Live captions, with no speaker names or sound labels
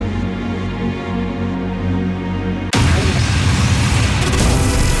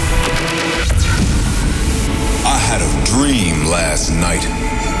night.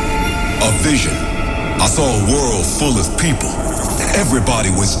 A vision. I saw a world full of people. Everybody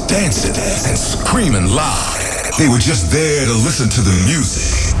was dancing and screaming loud. They were just there to listen to the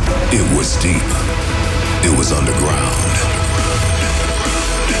music. It was deep. It was underground.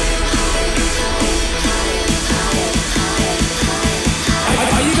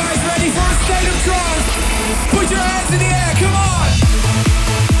 Are you guys ready for a state of trance? Put your hands in the air, come on!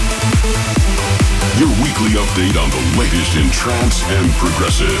 Your weekly update on the latest in trance and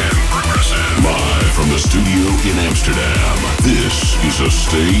progressive. Live from the studio in Amsterdam. This is A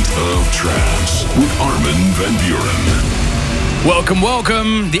State of Trance with Armin van Buuren.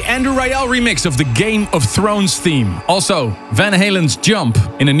 Welcome. The Andrew Rayel remix of the Game of Thrones theme. Also, Van Halen's Jump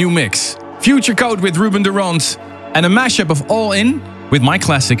in a new mix. Future Code with Ruben de Ronde. And a mashup of All In with my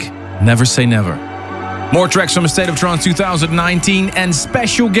classic, Never Say Never. More tracks from A State of Trance 2019 and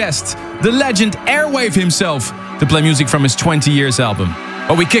special guest, the legend Airwave himself, to play music from his 20 years album.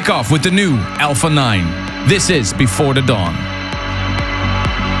 But we kick off with the new Alpha 9. This is Before the Dawn.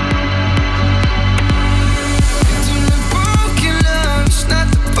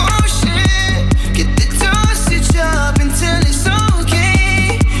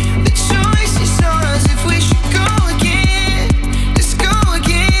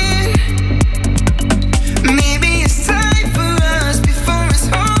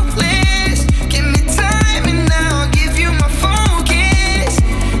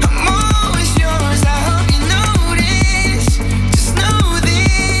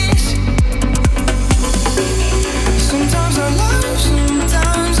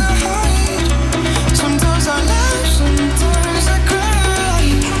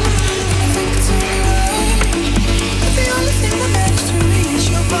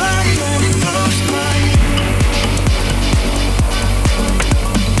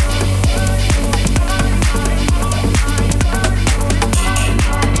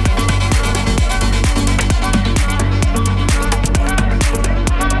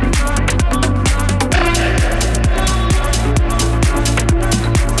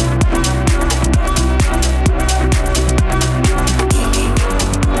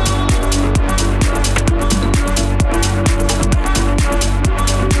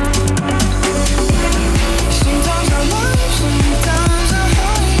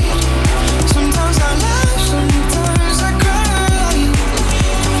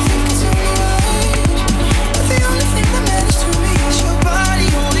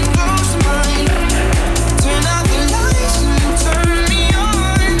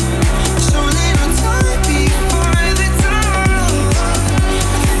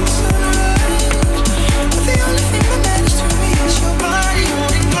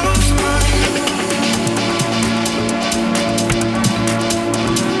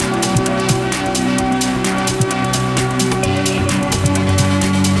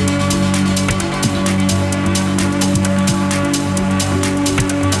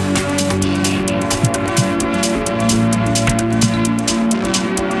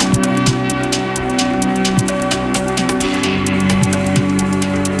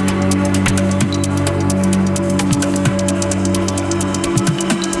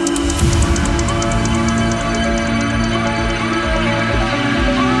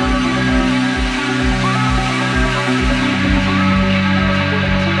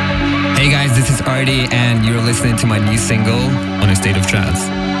 And you're listening to my new single on A State of Trance.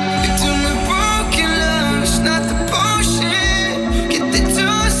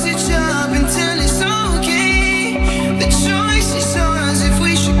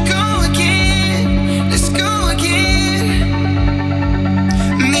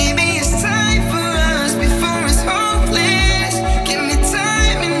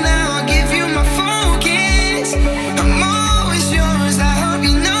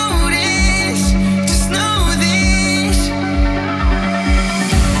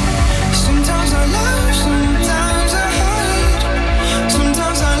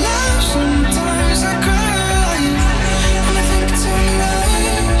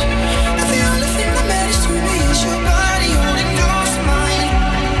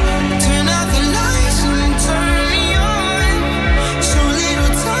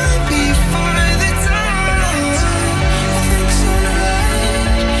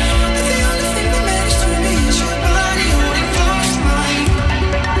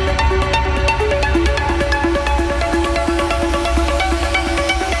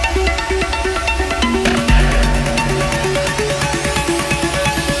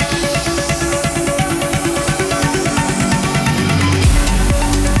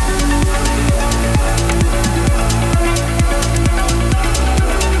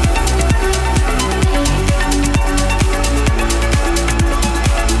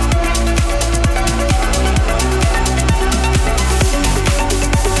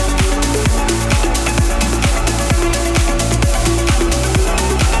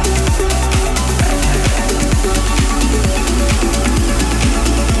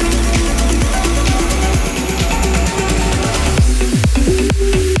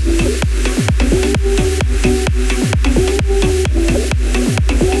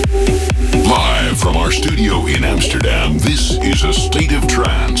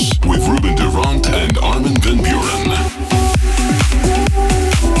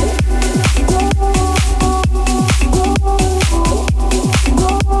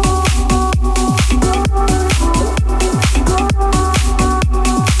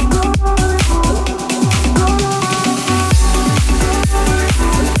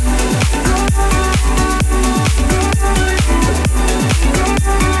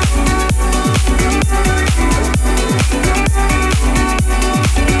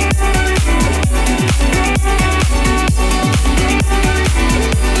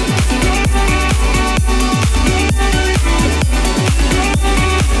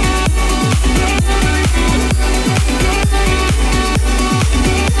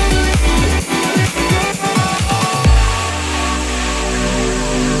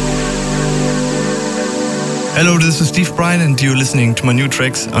 Hello, this is Steve Bryan and you're listening to my new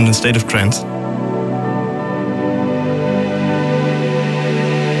tracks on A State of Trance.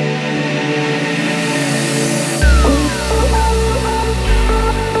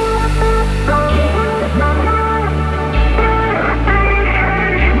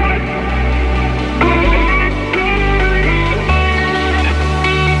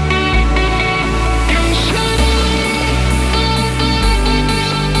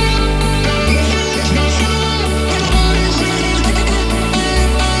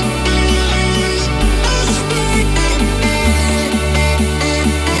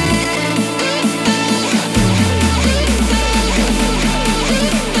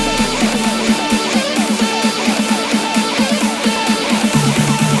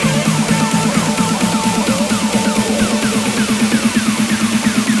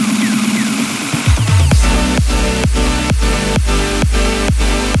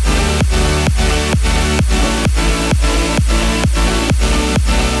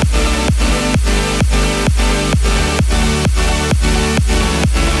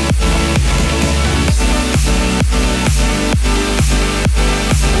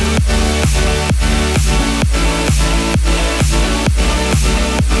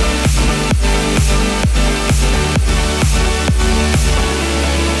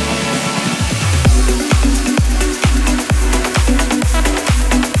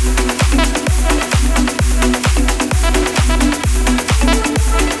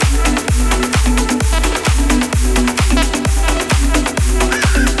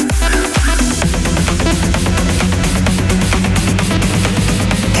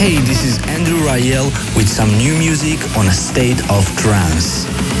 Hey, this is Andrew Rayel with some new music on A State of Trance.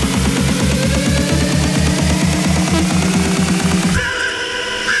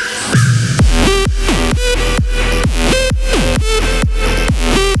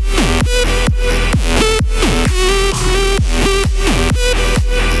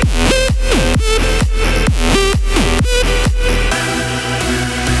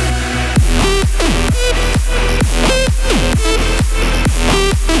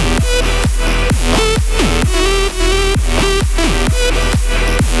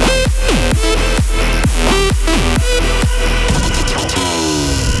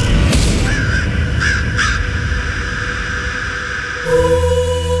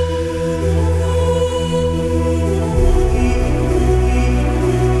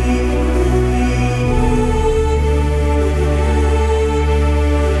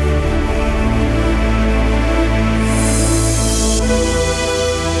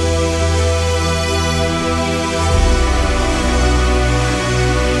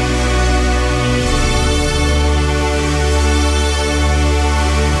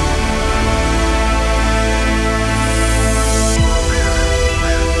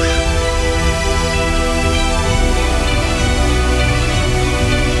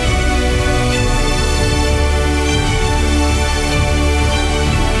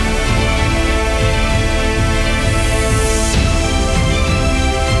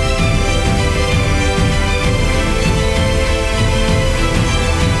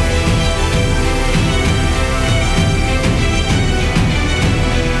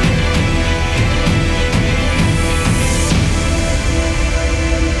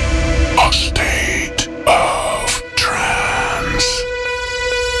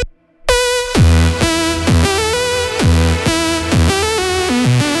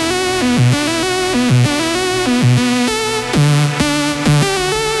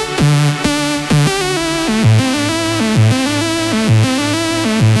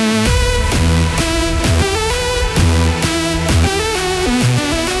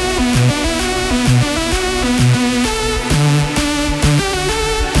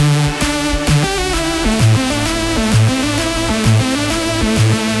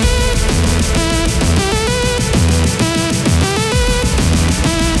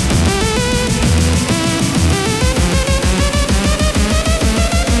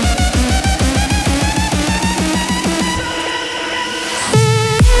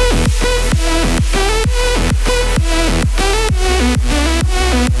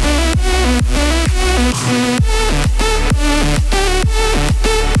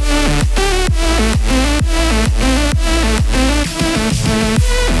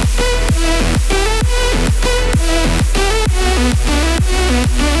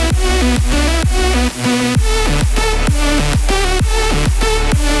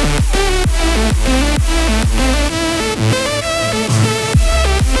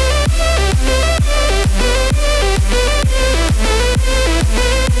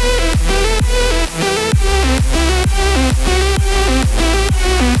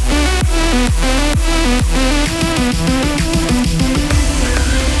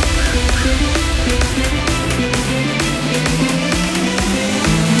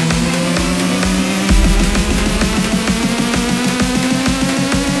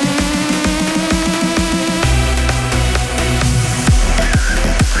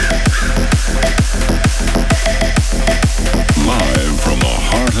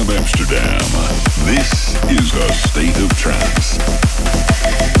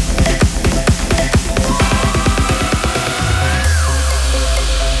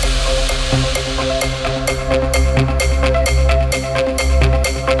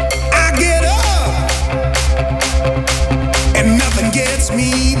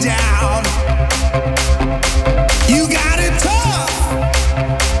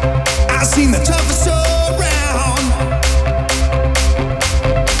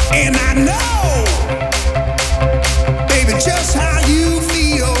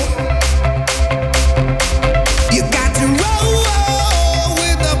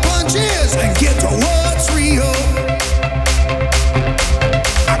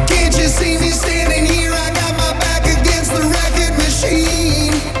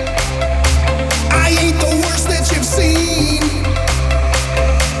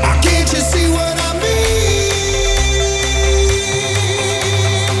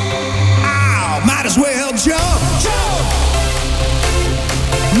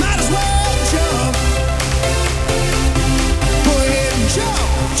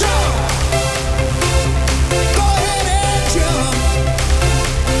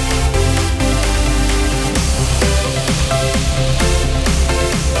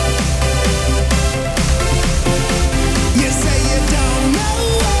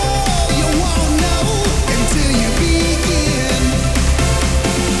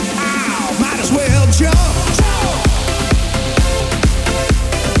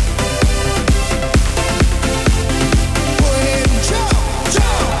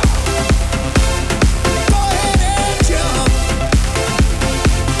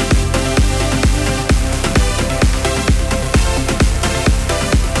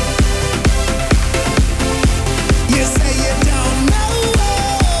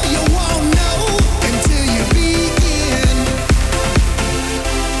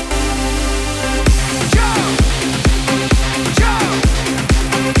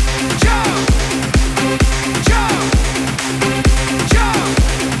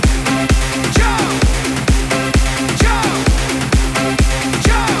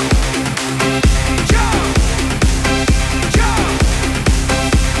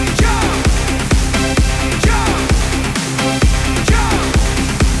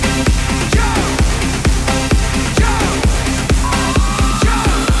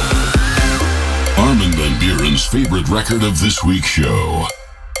 record of this week's show.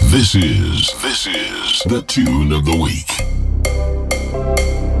 This is the tune of the week.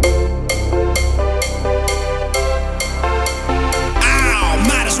 Ow,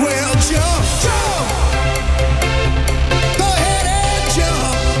 might as well jump, jump. Go ahead and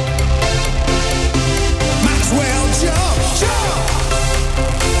jump. Might as well jump, jump.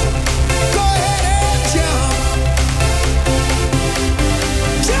 Go ahead and jump.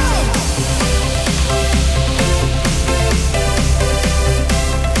 Jump.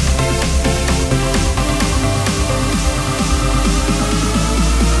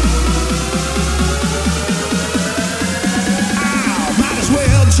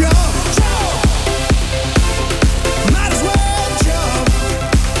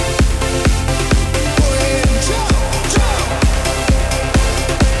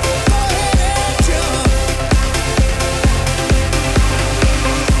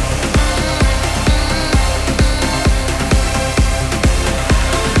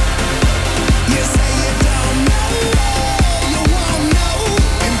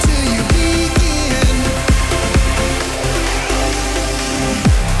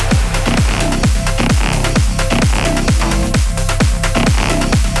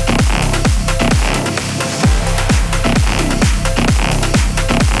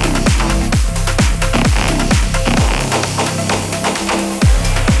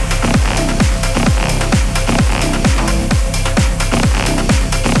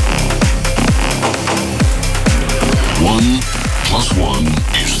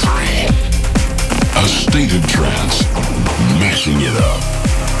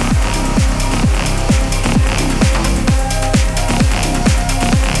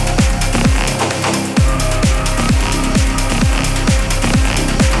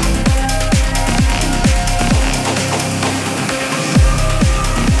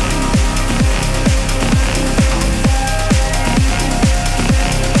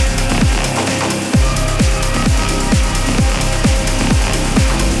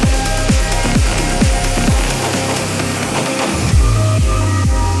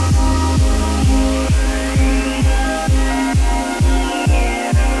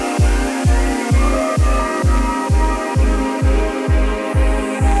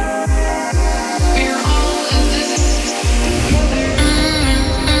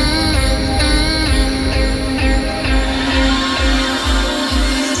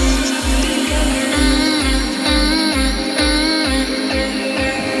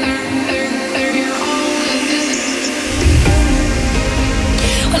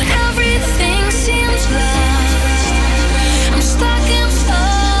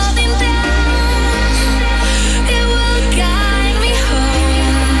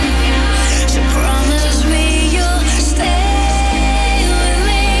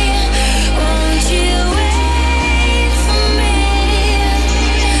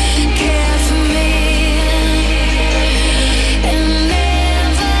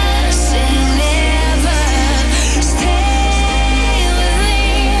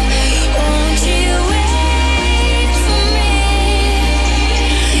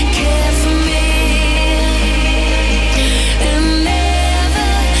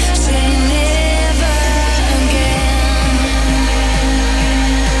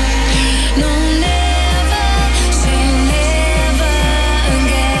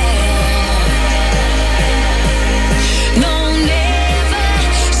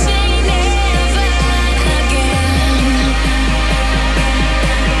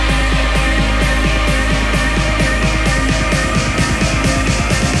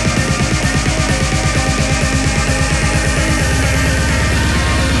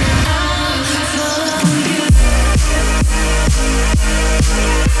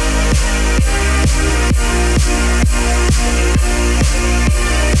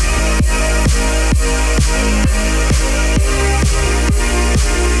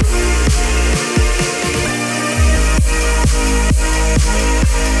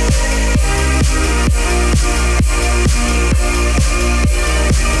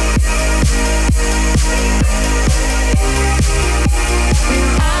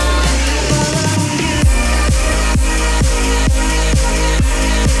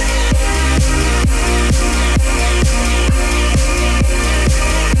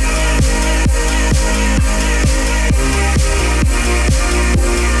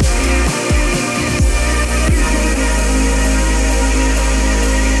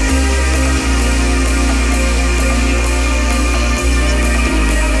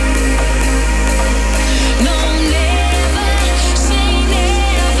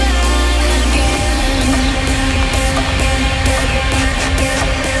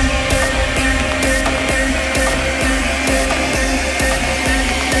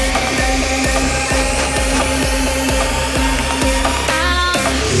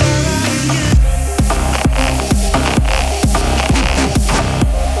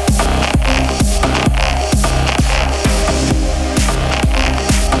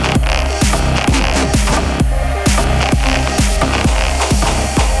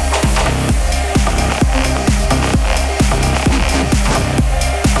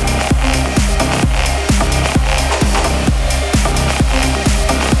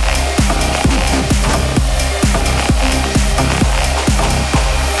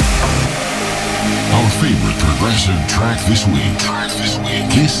 track this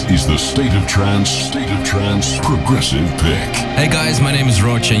week. This is the State of Trance Progressive Pick. Hey guys, my name is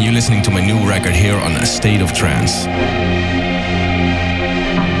Roach and you're listening to my new record here on A State of Trance.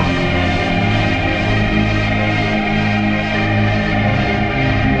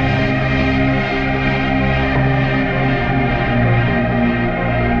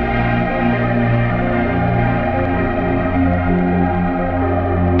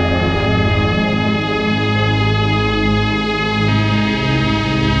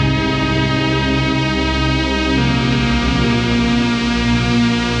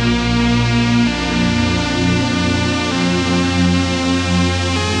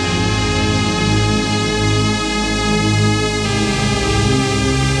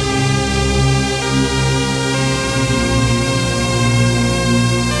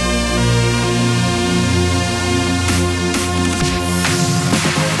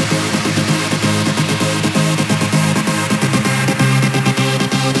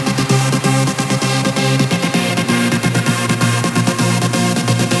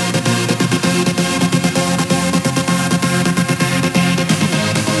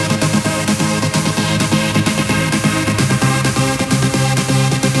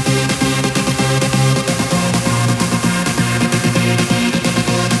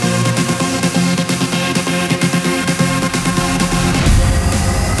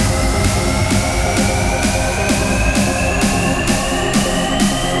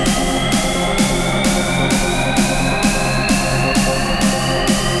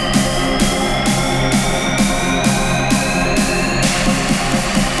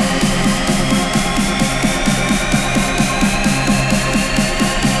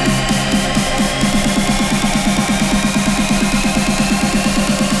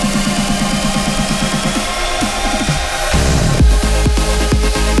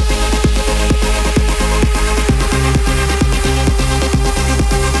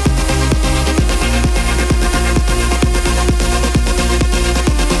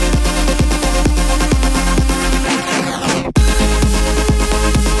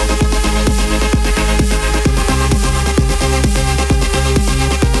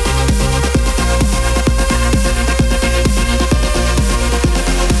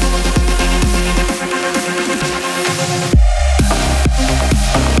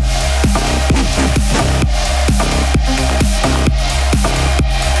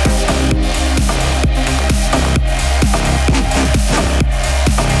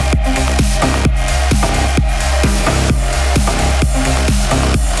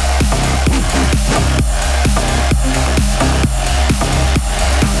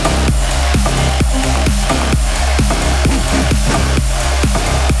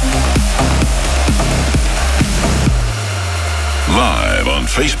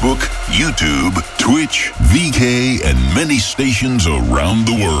 Facebook, YouTube, Twitch, VK, and many stations around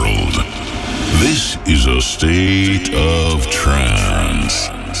the world. This is A State of Trance.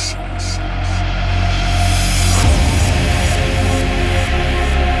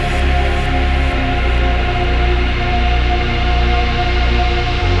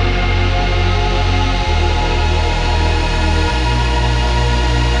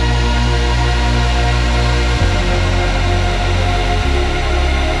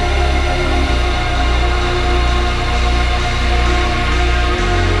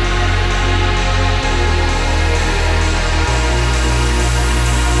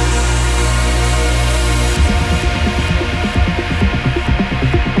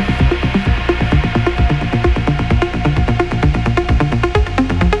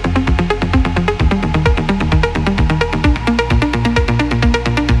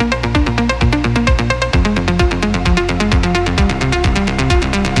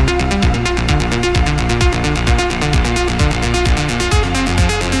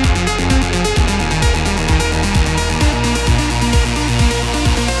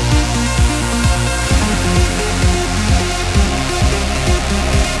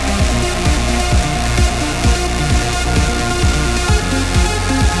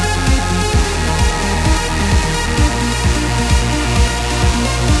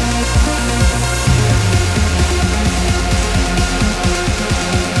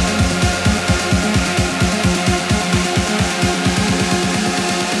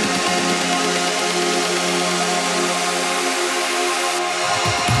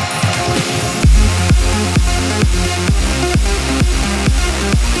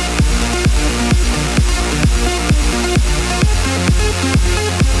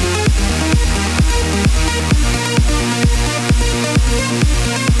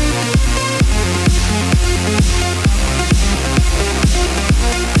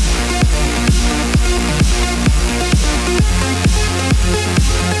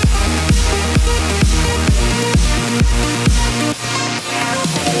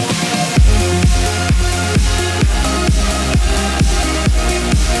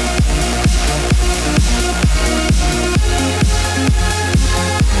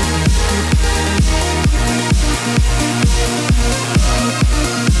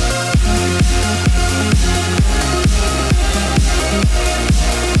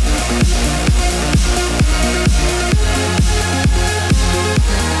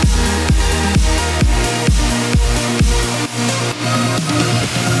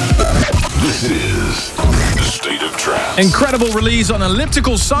 This is the State of Trance. Incredible release on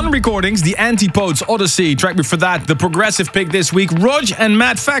Elliptical Sun Recordings, the Antipodes Odyssey. Track before that, the progressive pick this week, Rog and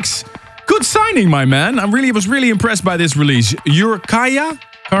Matt Fax. Good signing, my man. I was really impressed by this release. Urkaya?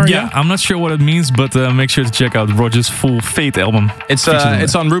 Yeah, I'm not sure what it means, but make sure to check out Roger's full Fate album. It's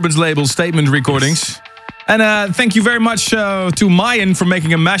on Ruben's label, Statement Recordings. And thank you very much to Mayan for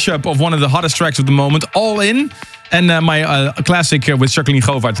making a mashup of one of the hottest tracks of the moment, All In. And my classic with Jacqueline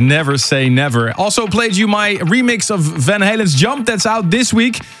Govaert, Never Say Never. Also played you my remix of Van Halen's Jump, that's out this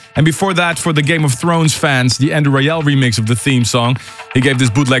week. And before that, for the Game of Thrones fans, the Andrew Rayel remix of the theme song. He gave this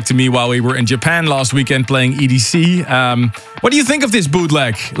bootleg to me while we were in Japan last weekend playing EDC. What do you think of this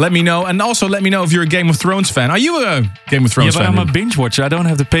bootleg? Let me know. And also let me know if you're a Game of Thrones fan. Are you a Game of Thrones fan? Yeah, but I'm a binge watcher. I don't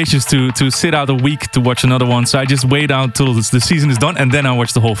have the patience to sit out a week to watch another one. So I just wait out till the season is done and then I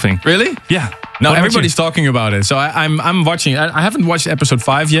watch the whole thing. Really? Yeah. No, everybody's talking about it. So I'm watching. I haven't watched episode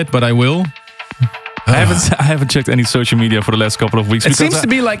 5 yet, but I will. I haven't checked any social media for the last couple of weeks. It seems to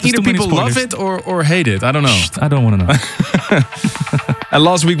be like either people love it or hate it. I don't know. I don't want to know. And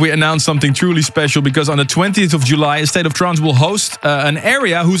last week we announced something truly special because on the 20th of July, A State of Trance will host an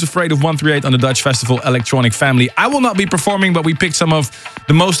area Who's Afraid of 138 on the Dutch festival Electronic Family. I will not be performing, but we picked some of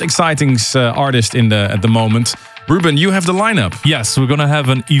the most exciting artists at the moment. Ruben, you have the lineup. Yes, we're gonna have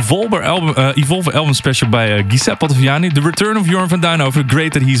an Evolver album special by Giuseppe Ottaviani. The return of Jorn van Duinhoven.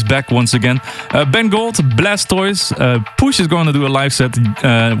 Great that he's back once again. Ben Gold, Blastoise. Push is gonna do a live set.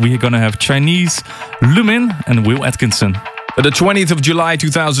 We're gonna have Chinese, Lumin, and Will Atkinson. The 20th of July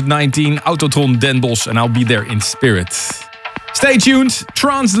 2019, Autotron Den Bosch, and I'll be there in spirit. Stay tuned.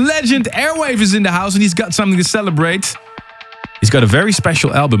 Trance legend Airwave is in the house, and he's got something to celebrate. He's got a very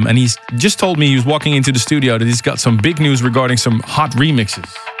special album, and he's just told me he was walking into the studio that he's got some big news regarding some hot remixes.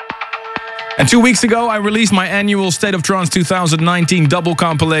 And 2 weeks ago, I released my annual State of Trance 2019 double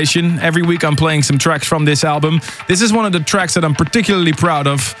compilation. Every week I'm playing some tracks from this album. This is one of the tracks that I'm particularly proud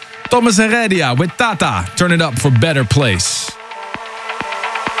of. Thomas Heredia with Tata. Turn it up for Better Place.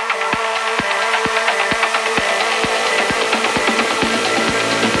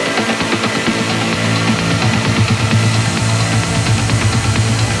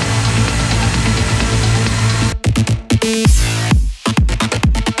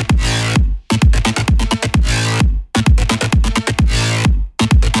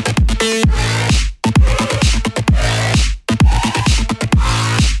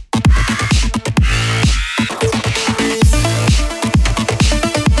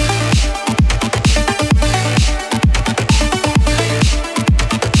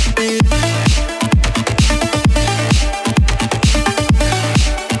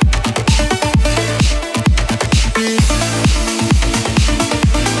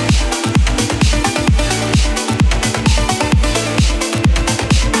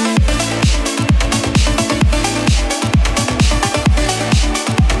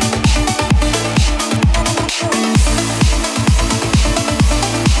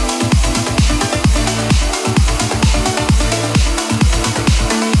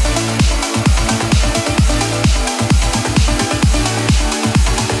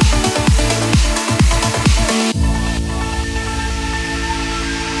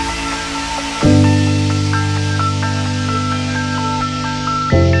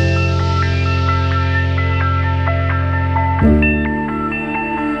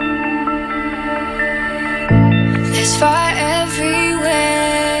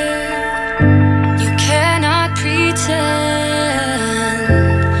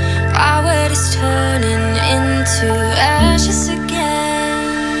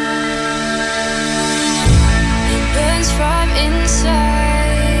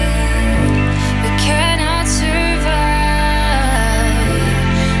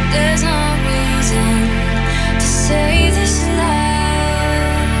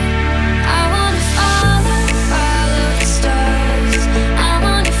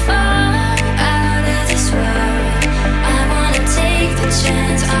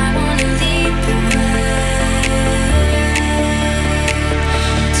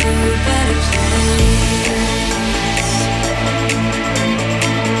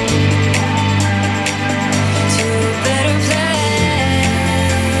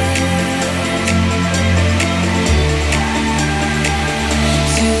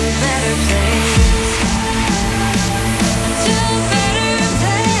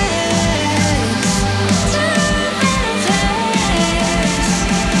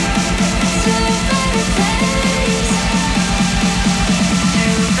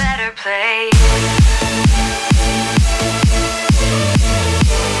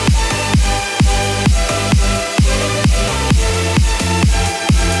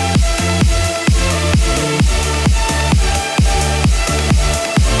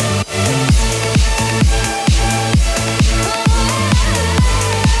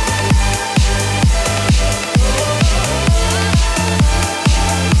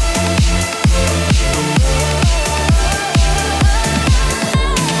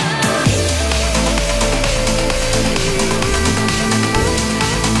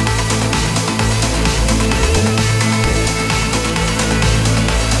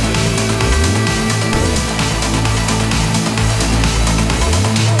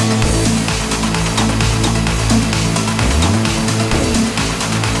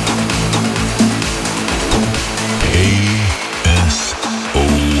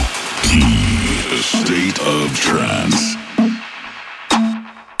 of Trance.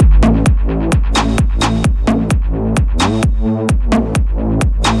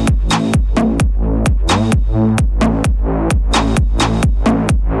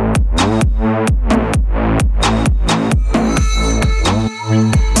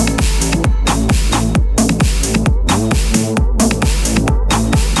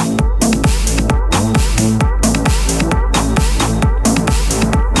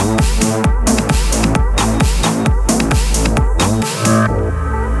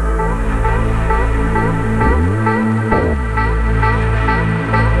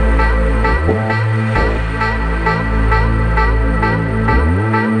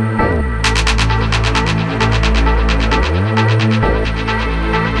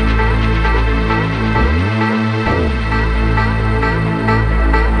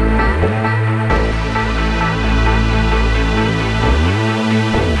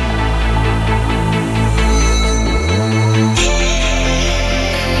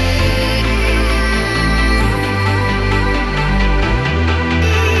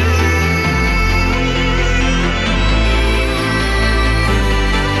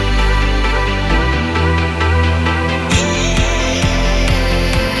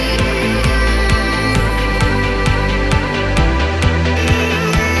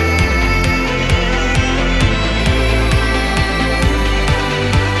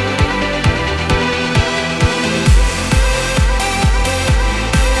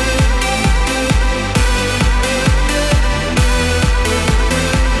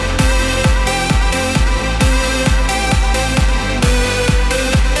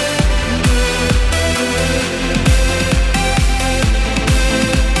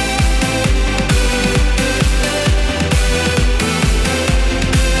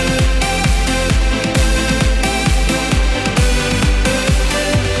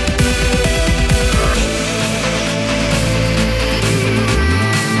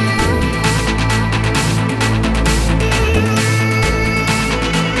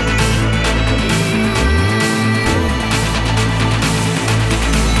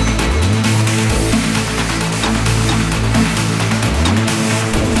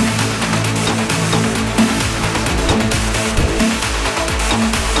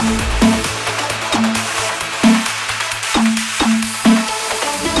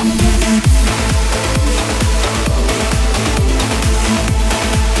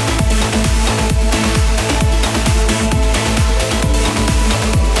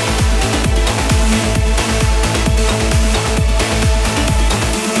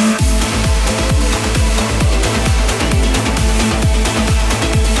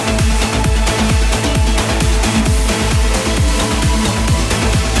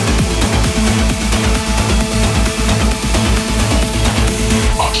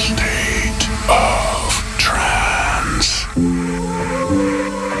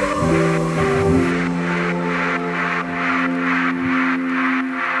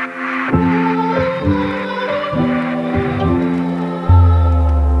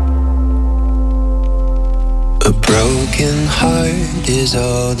 Is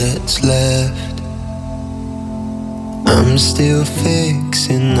all that's left. I'm still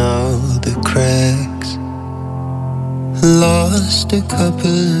fixing all the cracks. Lost a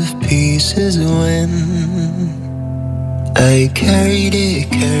couple of pieces when I carried it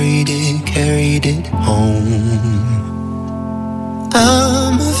home.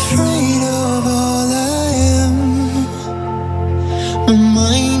 I'm afraid of all I am. My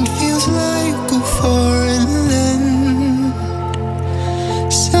mind feels like a foreign land.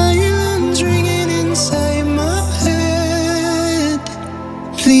 Silence ringing inside my head.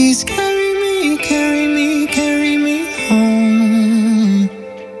 Please carry me, carry me, carry me home.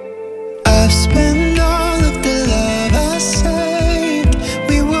 I've spent all of the love I saved.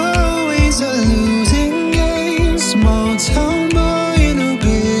 We were always a losing game. Small town boy in a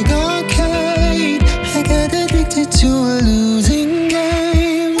big arcade. I got addicted to a losing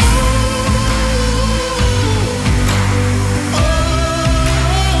game.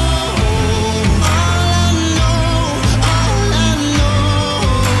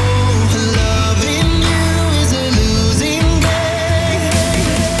 Loving you is a losing game.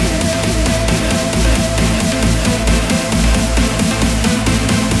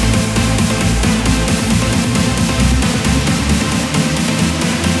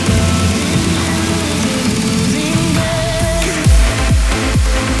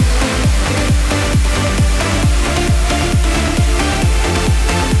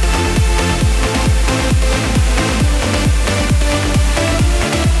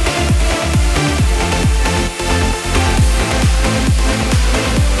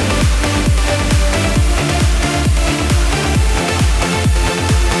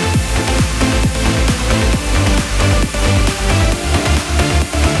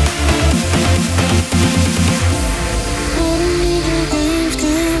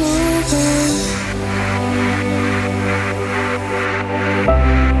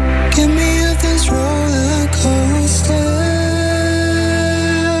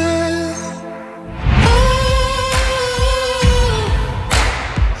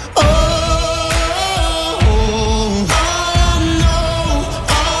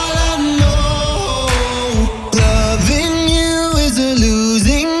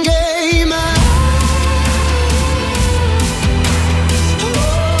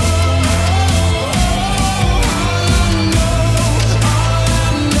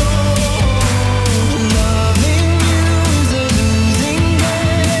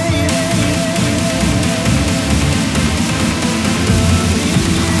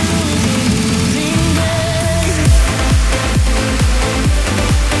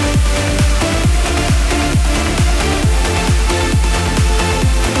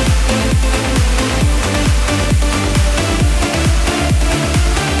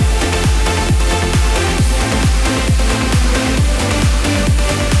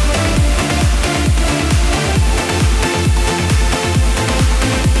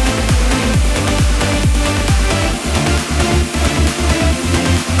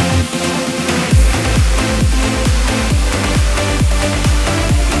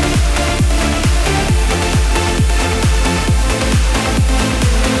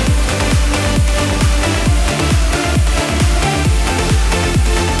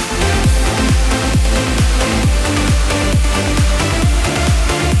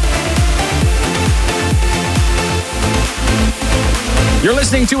 You're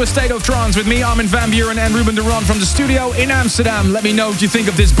listening to A State of Trance with me, Armin van Buuren, and Ruben de Ronde from the studio in Amsterdam. Let me know what you think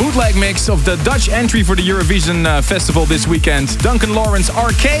of this bootleg mix of the Dutch entry for the Eurovision Festival this weekend. Duncan Lawrence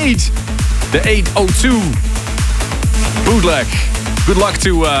Arcade, the 802 bootleg. Good luck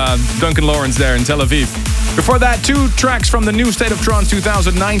to Duncan Lawrence there in Tel Aviv. Before that, 2 tracks from the new State of Trance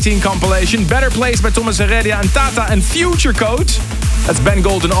 2019 compilation. Better Place by Thomas Heredia and Tata and Future Code. That's Ben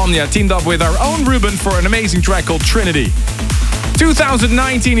Gold and Omnia teamed up with our own Ruben for an amazing track called Trinity.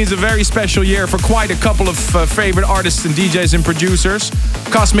 2019 is a very special year for quite a couple of favorite artists and DJs and producers.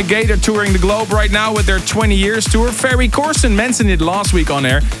 Cosmic Gate are touring the globe right now with their 20 years tour. Ferry Corsten mentioned it last week on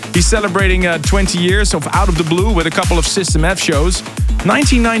air. He's celebrating 20 years of Out of the Blue with a couple of System F shows.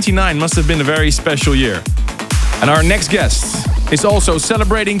 1999 must have been a very special year. And our next guest is also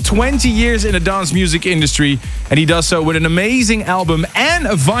celebrating 20 years in the dance music industry, and he does so with an amazing album and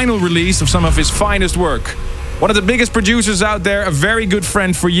a vinyl release of some of his finest work. One of the biggest producers out there, a very good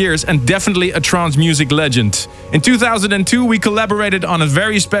friend for years, and definitely a trance music legend. In 2002, we collaborated on a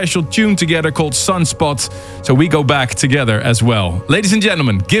very special tune together called Sunspot, so we go back together as well. Ladies and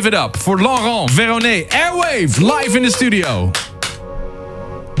gentlemen, give it up for Laurent Véronnet, Airwave, live in the studio.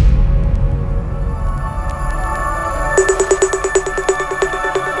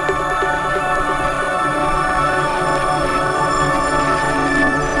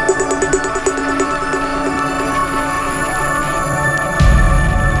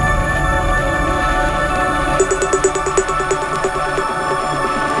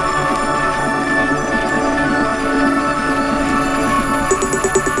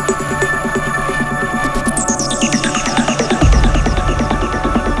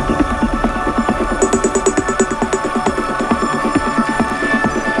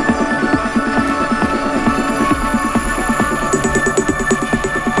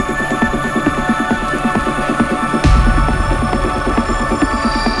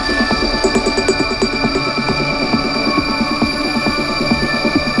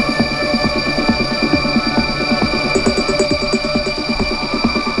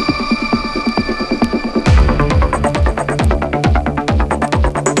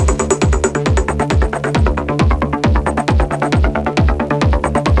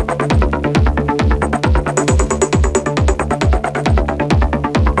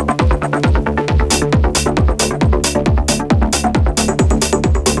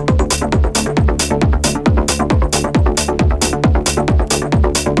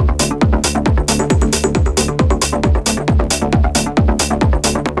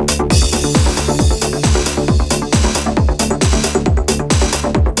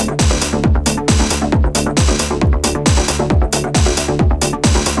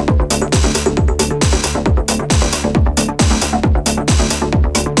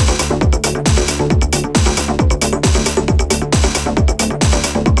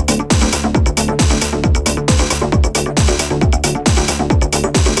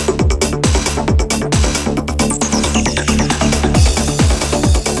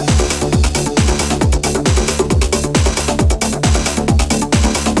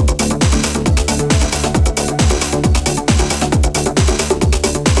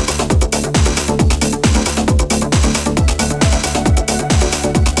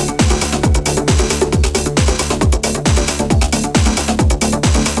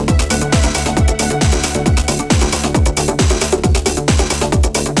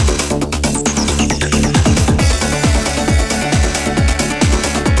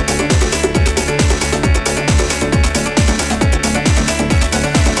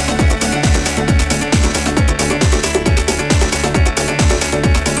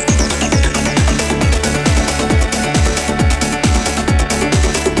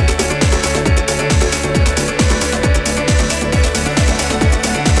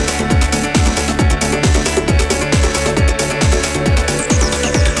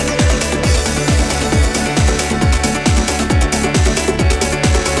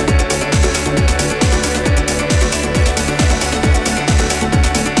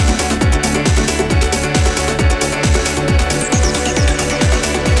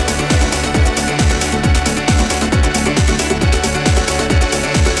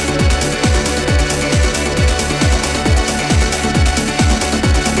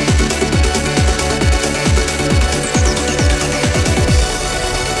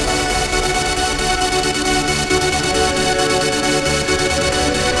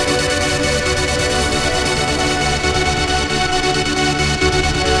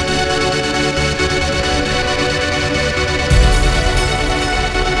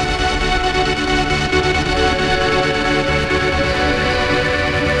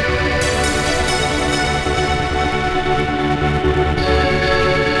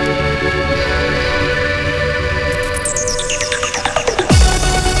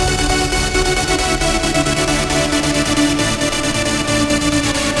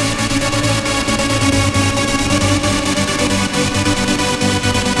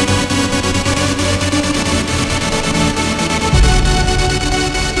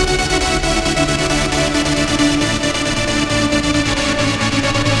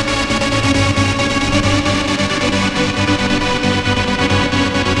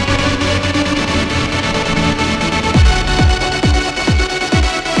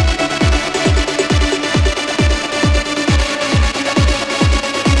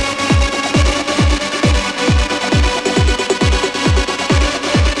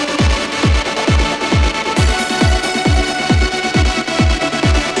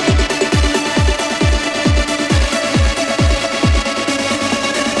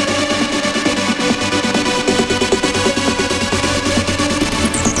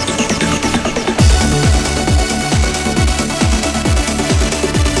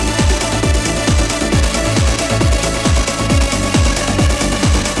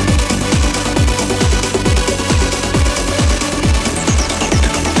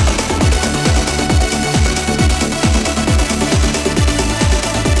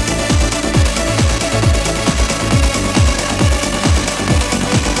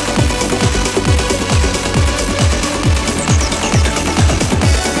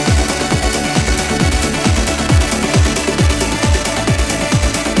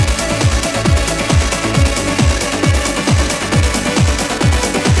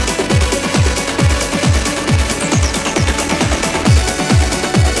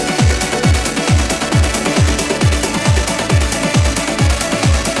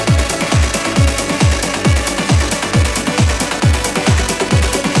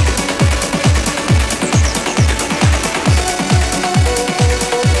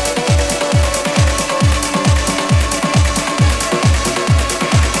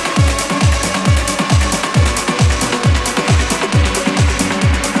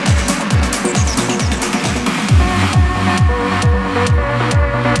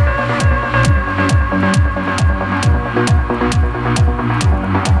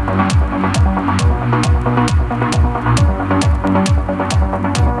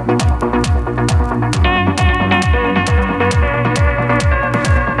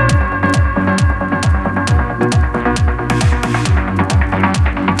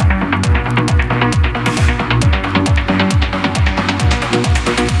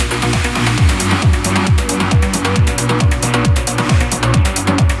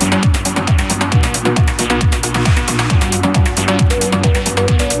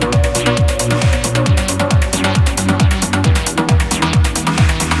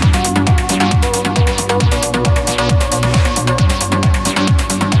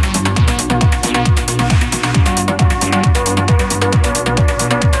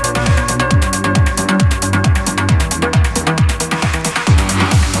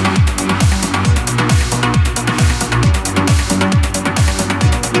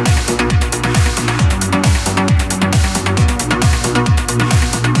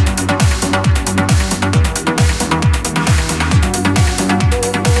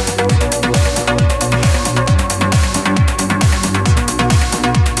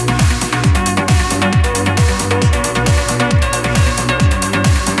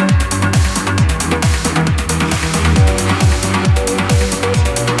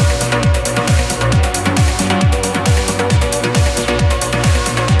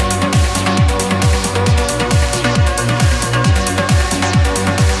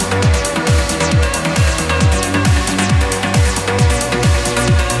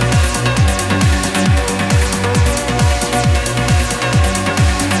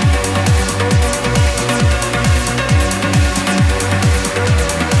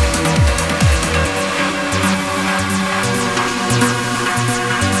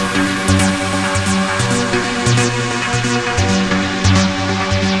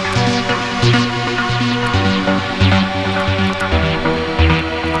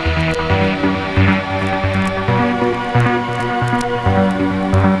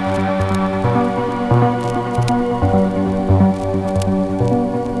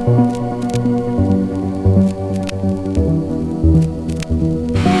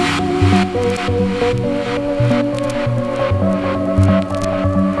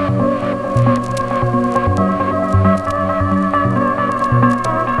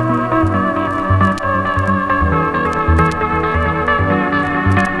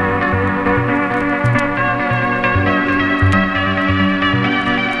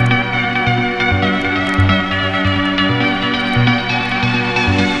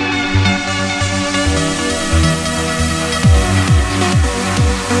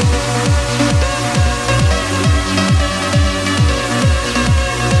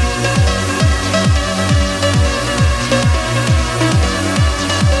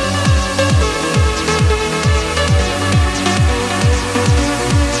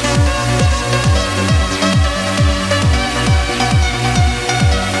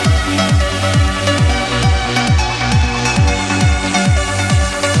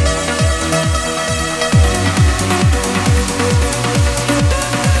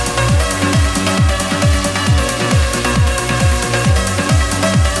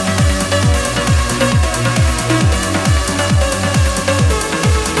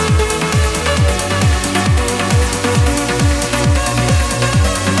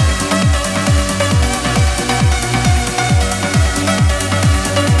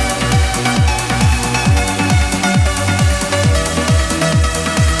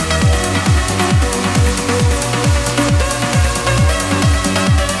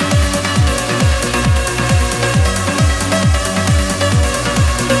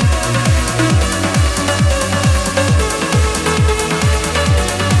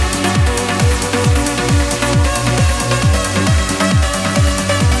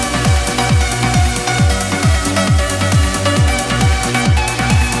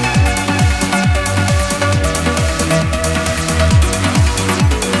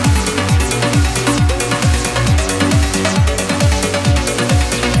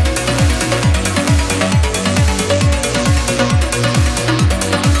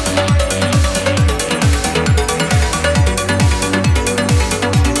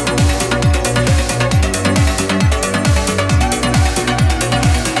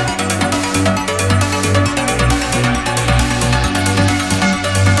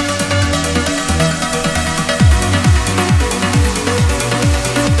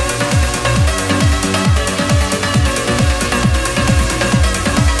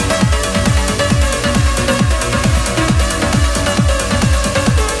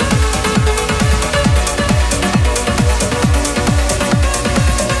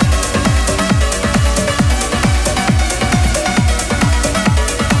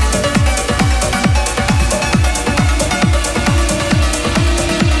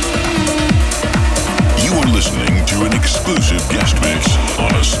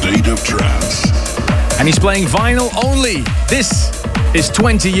 And he's playing vinyl only. This is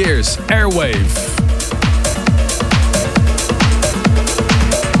 20 years Airwave.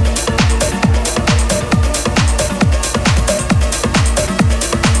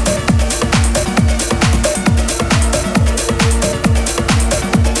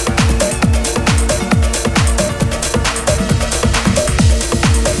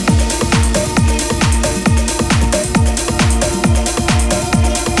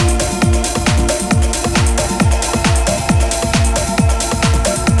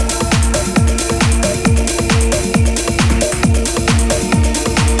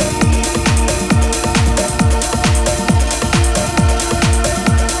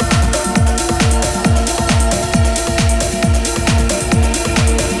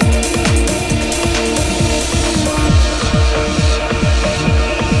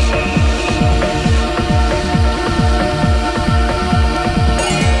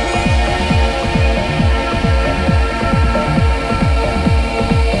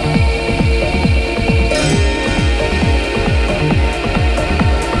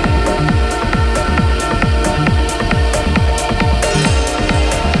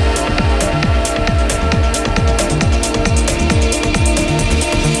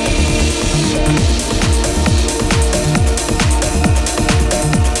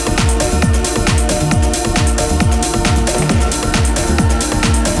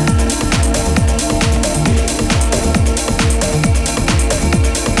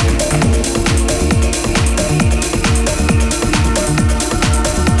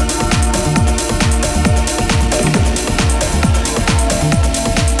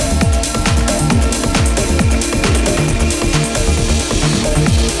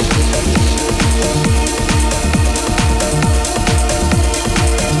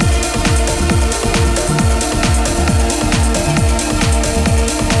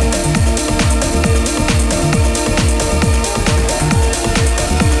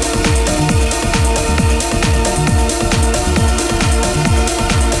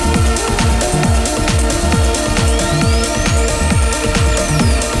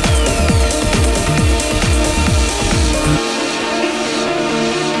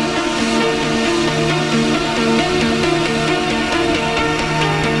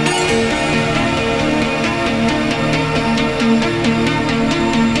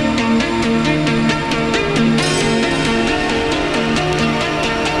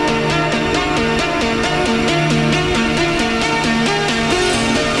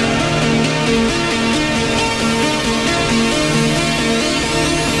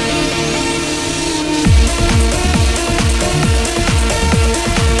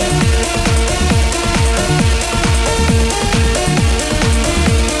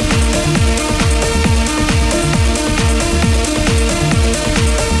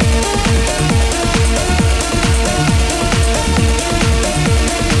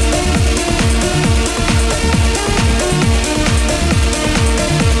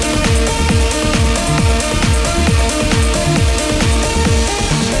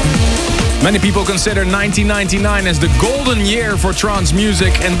 Many people consider 1999 as the golden year for trance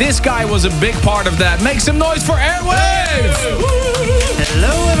music, and this guy was a big part of that. Make some noise for Airwave!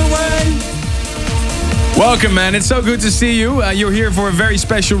 Hello, everyone! Welcome, man. It's so good to see you. You're here for a very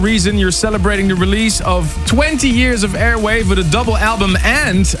special reason. You're celebrating the release of 20 years of Airwave with a double album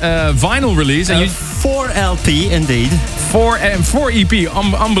and vinyl release. And 4 LP, indeed. 4 EP.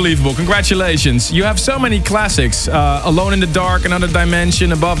 Unbelievable. Congratulations. You have so many classics. Alone in the Dark, Another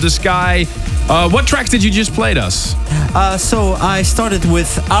Dimension, Above the Sky. What tracks did you just play us? So I started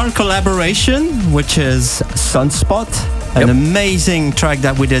with our collaboration, which is Sunspot. An amazing track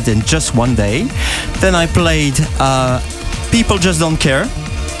that we did in just one day. Then I played People Just Don't Care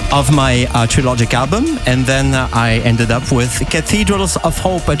of my Trilogic album. And then I ended up with Cathedrals of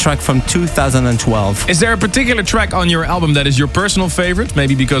Hope, a track from 2012. Is there a particular track on your album that is your personal favorite?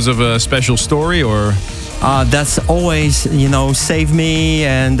 Maybe because of a special story or... That's always, Save Me,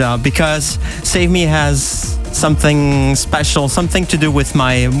 and because Save Me has something special, something to do with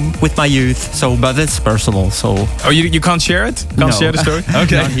my youth. So, but it's personal. So. Oh, you can't share it? Can't share the story?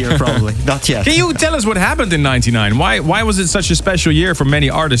 Okay, not here, probably, not yet. Can you tell us what happened in '99? Why was it such a special year for many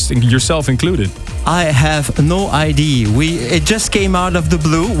artists, yourself included? I have no idea. It just came out of the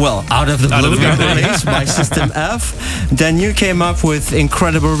blue. Well, out of the blue, released by System F. Then you came up with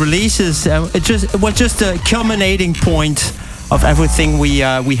incredible releases. It was just a culminating point of everything we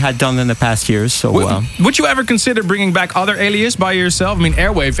had done in the past years. So would you ever consider bringing back other alias by yourself? I mean,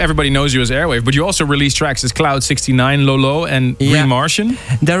 Airwave, everybody knows you as Airwave, but you also released tracks as Cloud 69, Lolo, and Green Martian.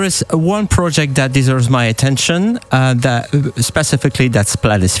 There is one project that deserves my attention. That specifically, that's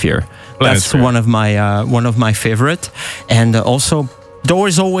Planisphere. That's one of my favorite, and also. Door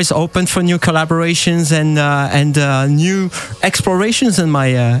is always open for new collaborations and new explorations in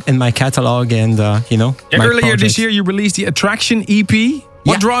my catalog and my earlier projects. this year you released the Attraction EP.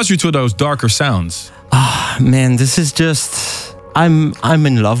 What draws you to those darker sounds? Man, this is just I'm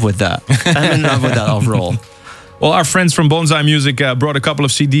in love with that. I'm in love with that overall. Well, our friends from Bonsai Music brought a couple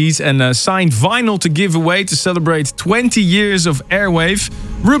of CDs and signed vinyl to give away to celebrate 20 years of Airwave.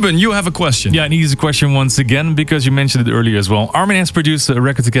 Ruben, you have a question. Yeah, an easy question once again, because you mentioned it earlier as well. Armin has produced a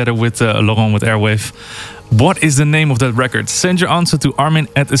record together with Laurent with Airwave. What is the name of that record? Send your answer to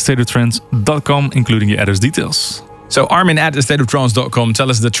armin@astateoftrance.com, including your address details. So armin@astateoftrance.com, tell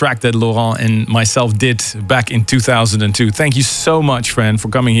us the track that Laurent and myself did back in 2002. Thank you so much, friend, for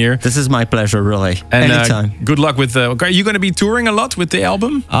coming here. This is my pleasure, really. And anytime. Good luck with... are you going to be touring a lot with the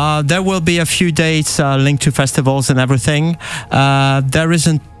album? There will be a few dates linked to festivals and everything. There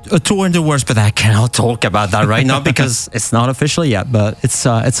isn't a tour in the works, but I cannot talk about that right now because it's not official yet, but it's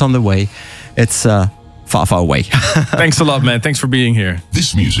on the way. It's... far away. Thanks a lot, man. Thanks for being here.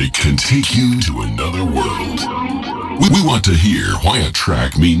 This music can take you to another world. We want to hear why a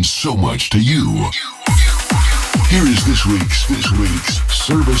track means so much to you. Here is this week's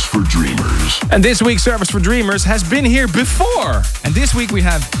Service for Dreamers. And this week's Service for Dreamers has been here before. And this week we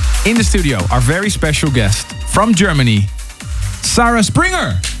have in the studio our very special guest from Germany, Sarah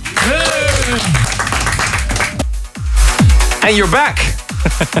Springer. And you're back.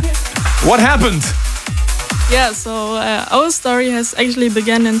 What happened? Yeah, so our story has actually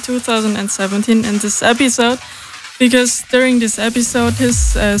begun in 2017 in this episode, because during this episode his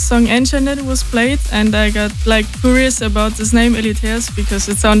song Enchanted was played, and I got curious about this name Elitaires because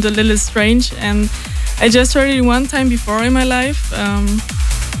it sounded a little strange, and I just heard it one time before in my life.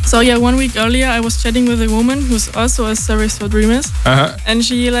 So yeah, 1 week earlier I was chatting with a woman who's also a Service for Dreamers, and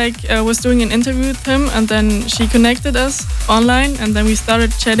she was doing an interview with him, and then she connected us online, and then we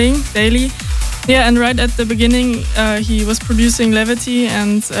started chatting daily. Yeah, and right at the beginning, he was producing Levity,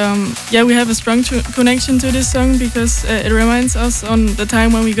 and we have a strong connection to this song because it reminds us on the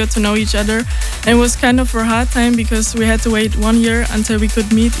time when we got to know each other. And it was kind of a hard time because we had to wait 1 year until we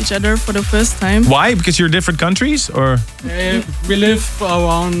could meet each other for the first time. Why? Because you're different countries, or? We live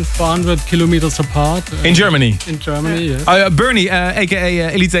around 400 kilometers apart. In Germany? In Germany, yeah. Bernie,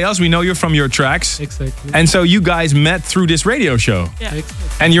 aka Elitaires, we know you from your tracks. Exactly. And so you guys met through this radio show. Yeah.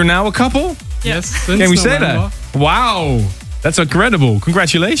 Exactly. And you're now a couple? Yes. Can we say that? Wow. That's incredible.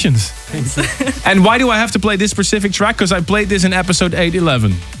 Congratulations. Thank you. And why do I have to play this specific track? Because I played this in episode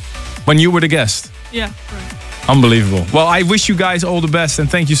 811 when you were the guest. Yeah, right. Unbelievable. Well, I wish you guys all the best and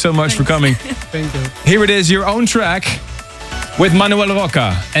thank you so much for coming. Thank you. Here it is, your own track with Manuel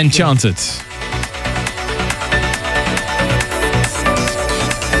Rocca, Enchanted.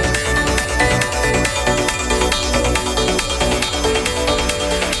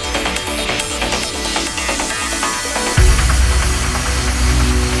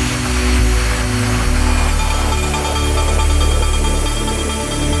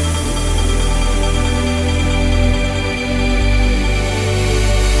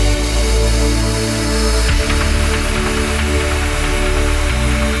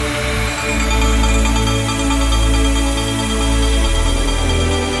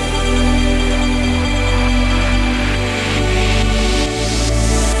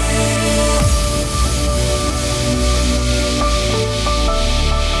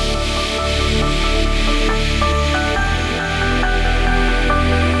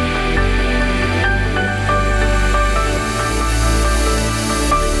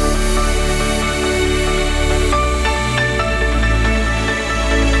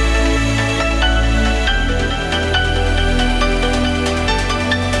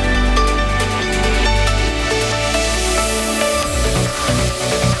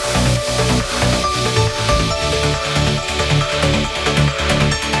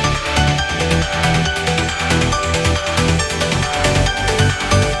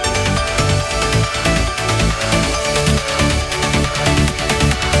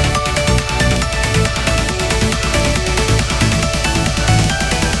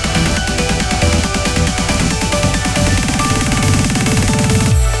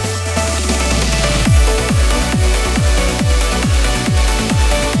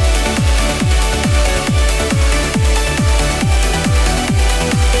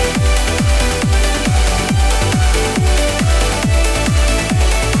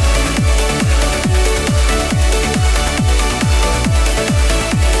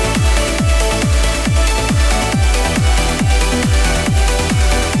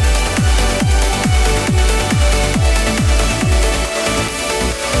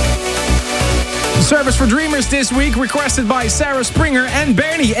 for Dreamers this week, requested by Sarah Springer and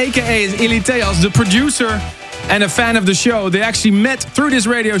Bernie, aka Eliteas, the producer and a fan of the show. They actually met through this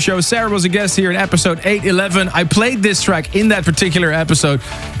radio show. Sarah was a guest here in episode 811. I played this track in that particular episode,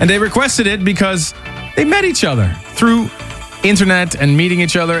 and they requested it because they met each other through internet and meeting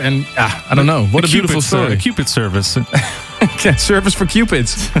each other, and I don't know. What a beautiful story. Cupid service. Service for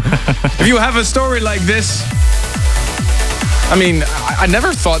Cupids. If you have a story like this, I mean, I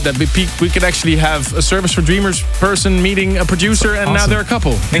never thought that we could actually have a Service for Dreamers person meeting a producer, and now they're a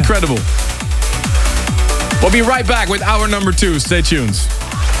couple. Yeah. Incredible. We'll be right back with hour number 2. Stay tuned.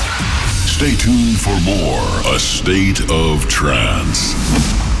 Stay tuned for more A State of Trance.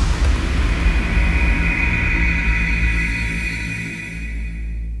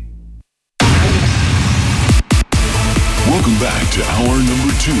 Welcome back to hour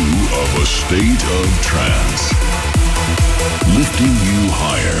number 2 of A State of Trance. Lifting you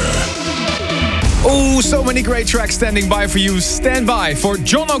higher. Oh, so many great tracks standing by for you. Stand by for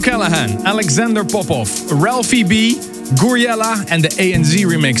John O'Callaghan, Alexander Popov, Ralphie B, Guriella, and the ANZ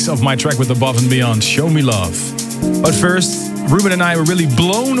remix of my track with Above and Beyond, Show Me Love. But first, Ruben and I were really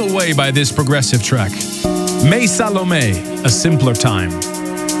blown away by this progressive track. May Salome, A Simpler Time.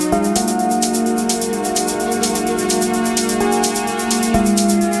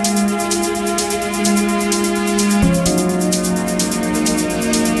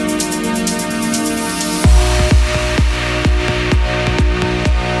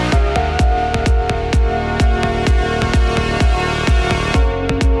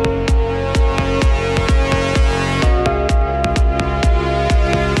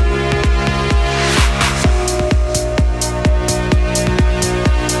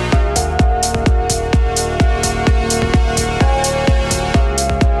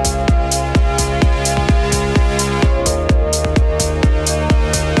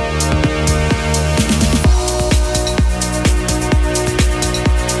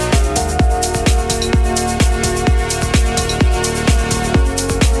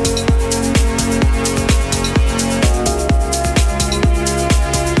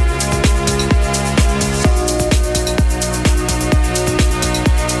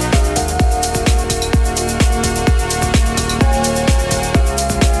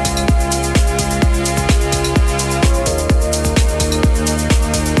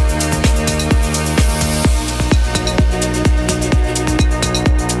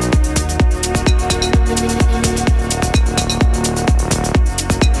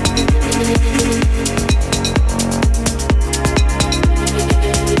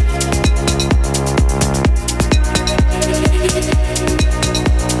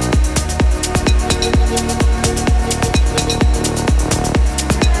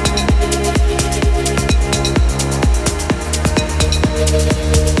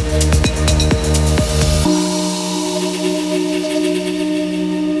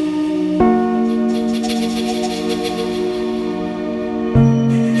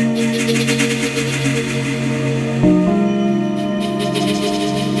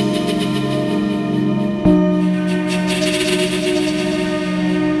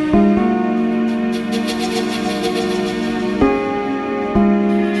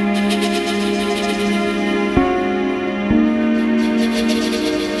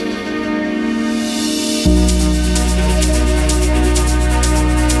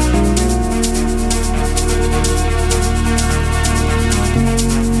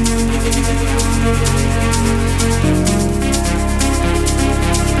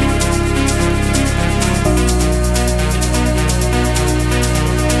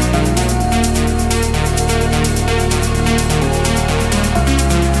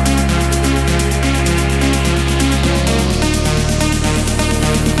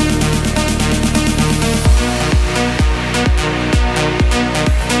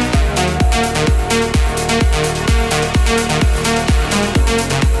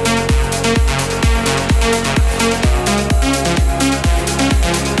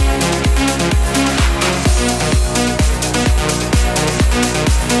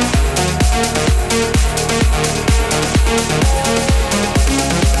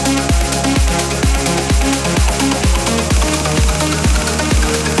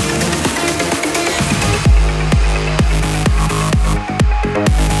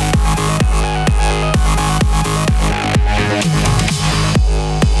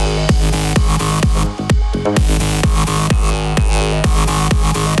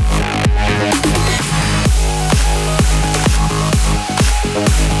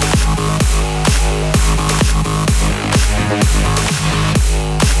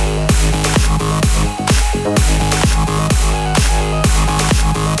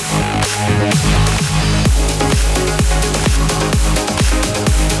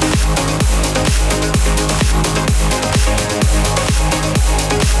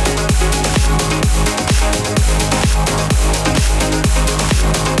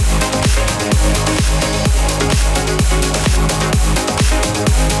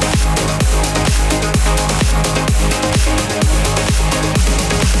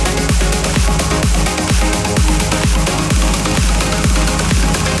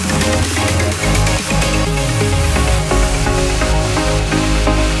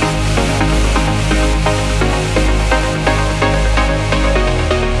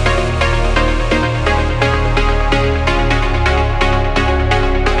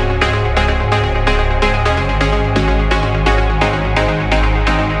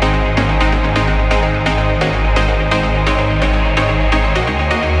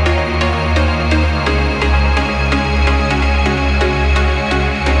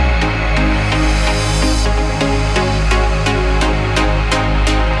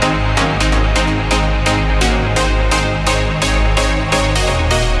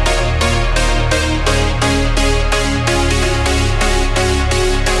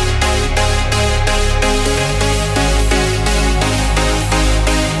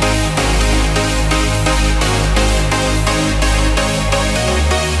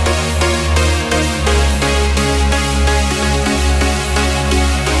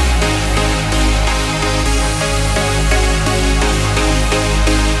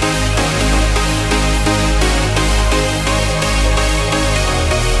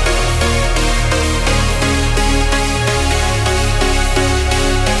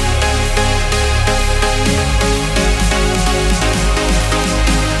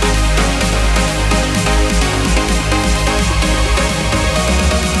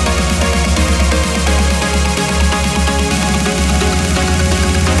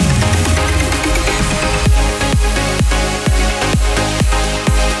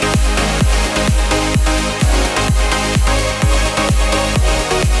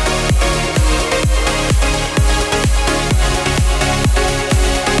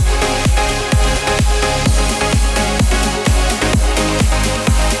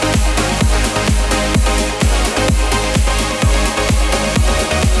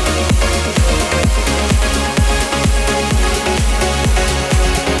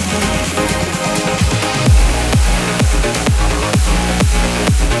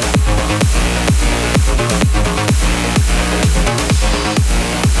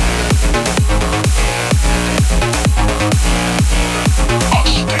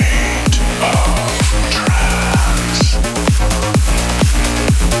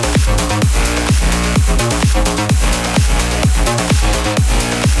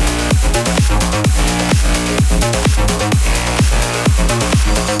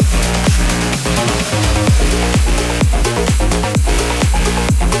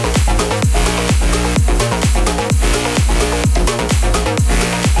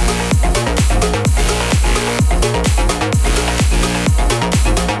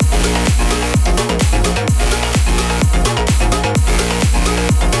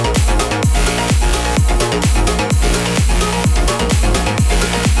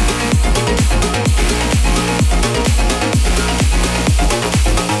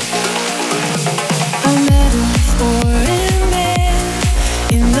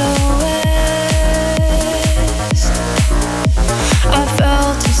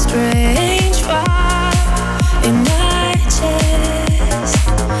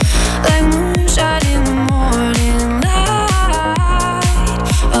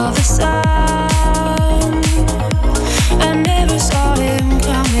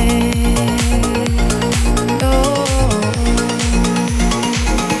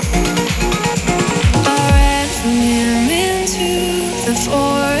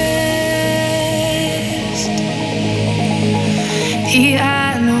 He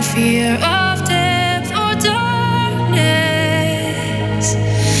had no fear of depth or darkness,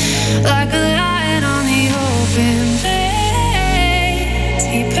 like a lion on the open plains.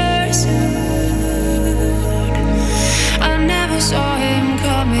 He pursued. I never saw him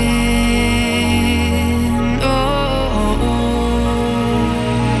coming. Oh,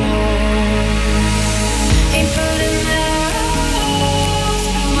 he put an arrow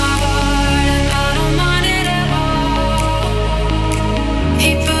through my heart, and I don't mind it at all.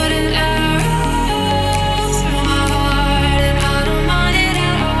 He put an arrow through my heart, and I don't mind it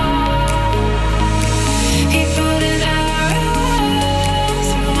at all. He put an arrow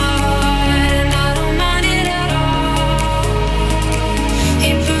through my heart, and I don't mind it at all.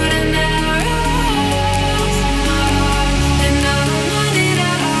 He put an arrow through my heart, and I don't mind it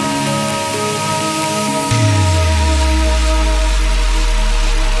at all.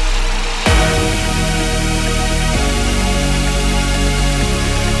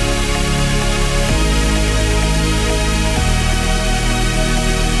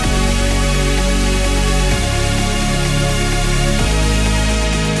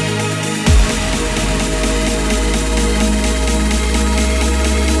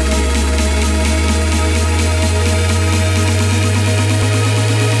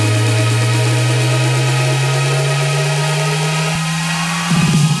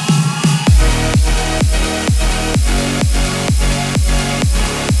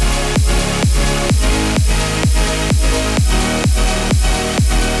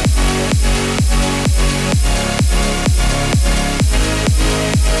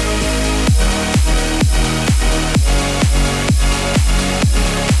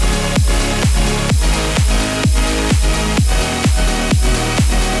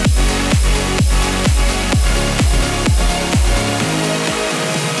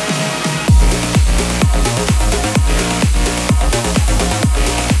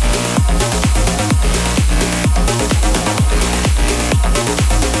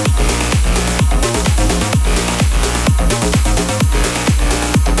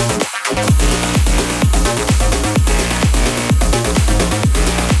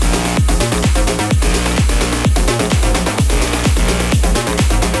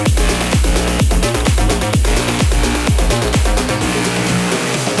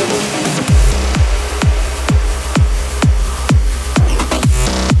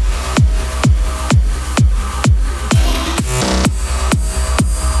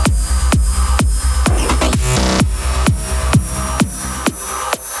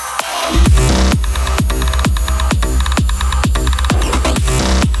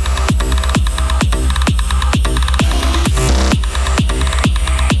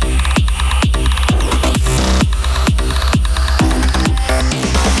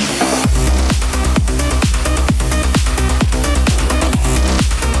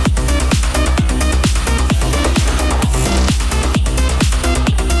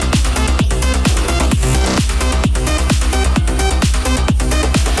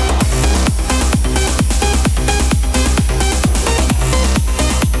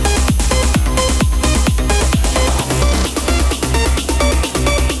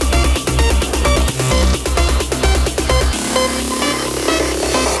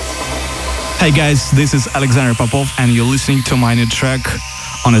 Hey guys, this is Alexander Popov and you're listening to my new track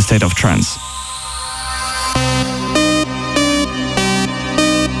on A State of Trance.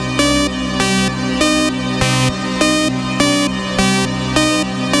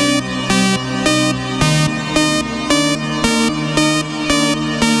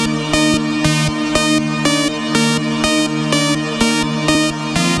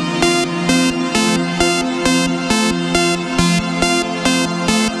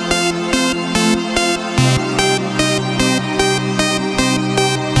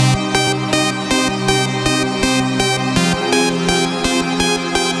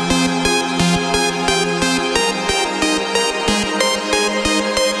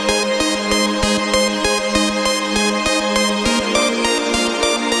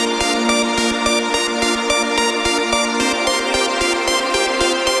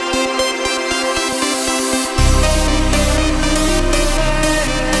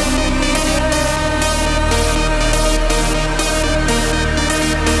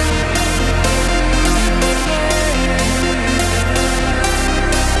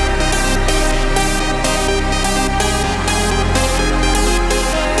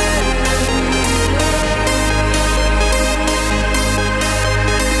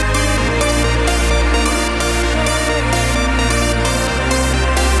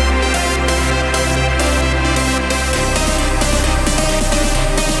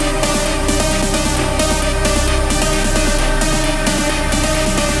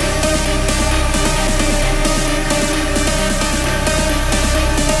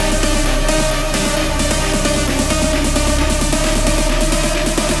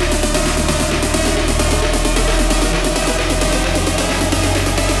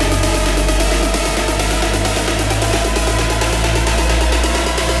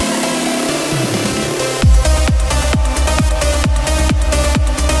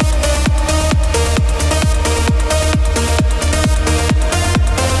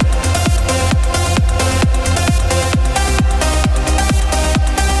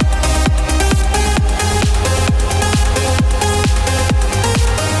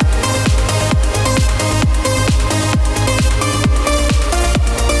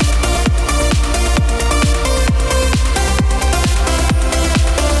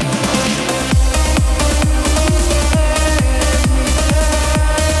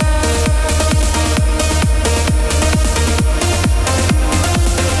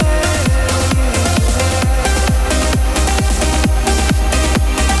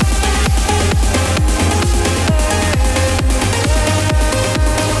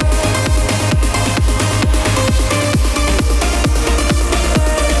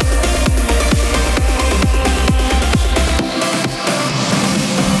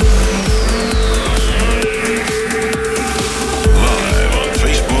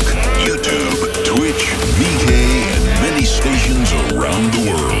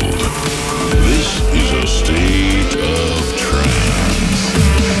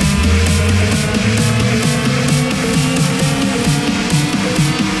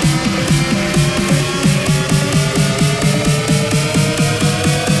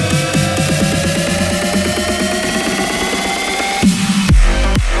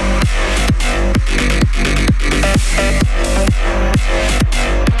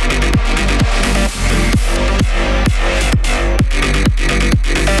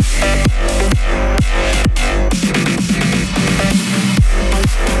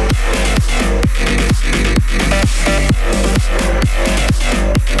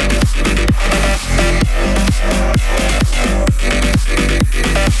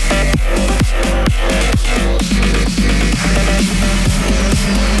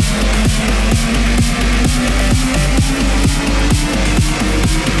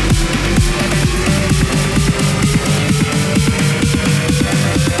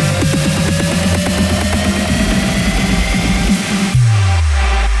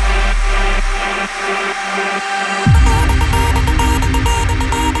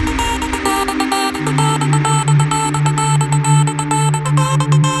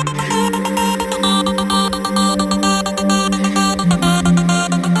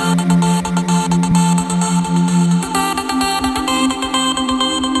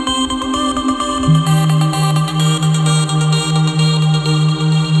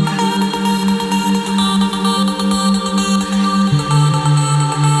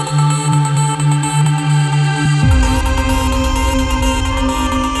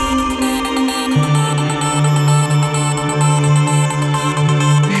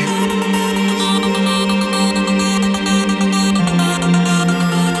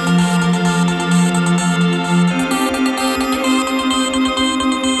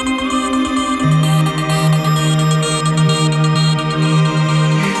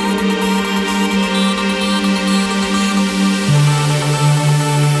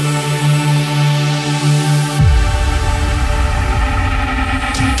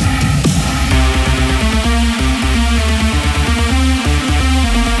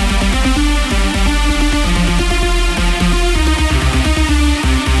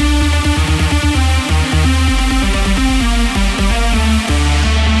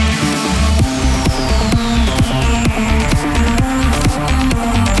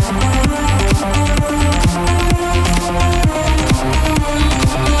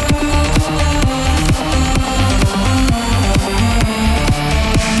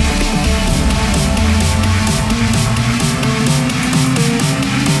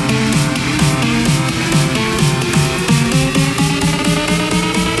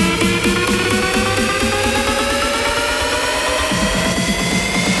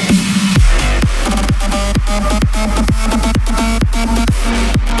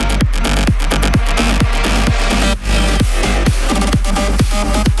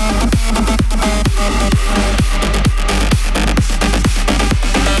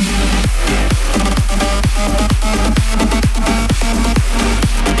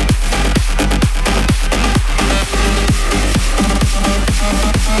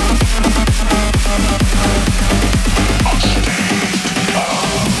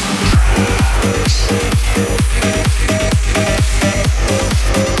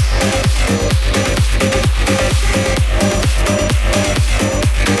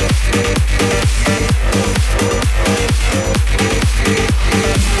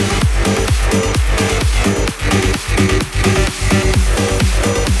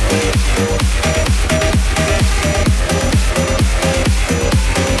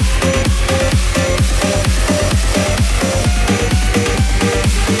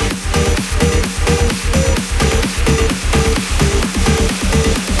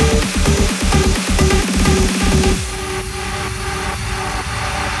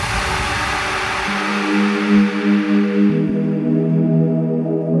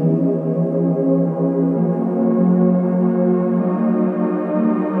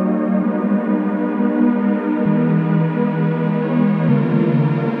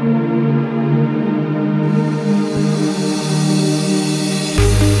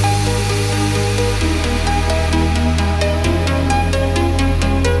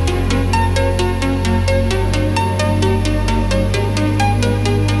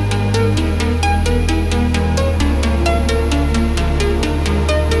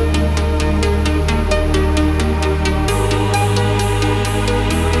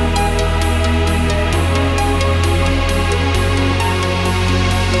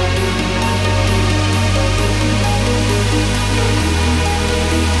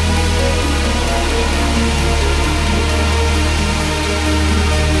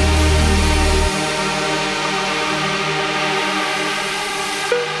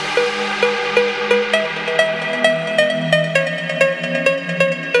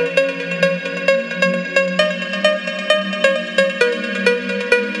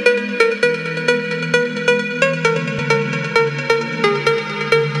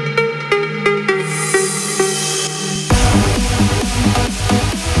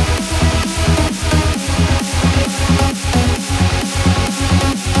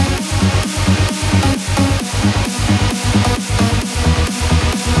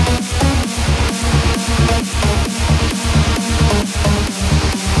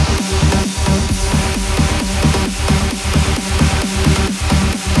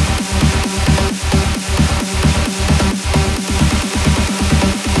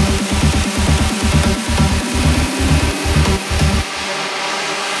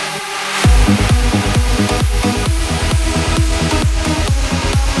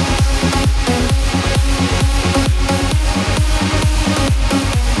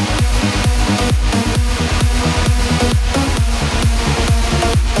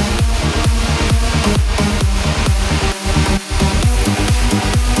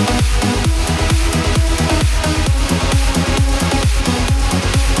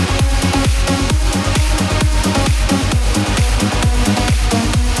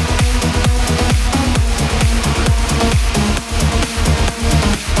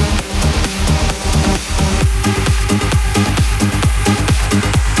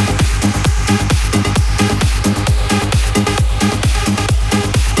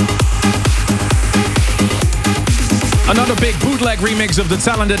 another big bootleg remix of the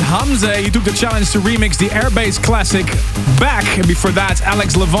talented Hamze. He took the challenge to remix the Airbase classic Back. And before that,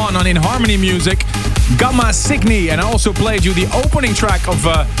 Alex Levon on In Harmony Music, Gamma Signi. And I also played you the opening track of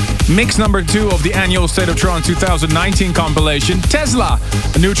mix number 2 of the annual State of Trance 2019 compilation, Tesla,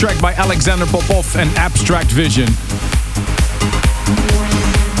 a new track by Alexander Popov and Abstract Vision.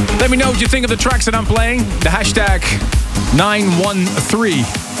 Let me know what you think of the tracks that I'm playing. The hashtag 913.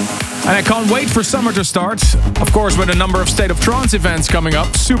 And I can't wait for summer to start. Of course, with a number of State of Trance events coming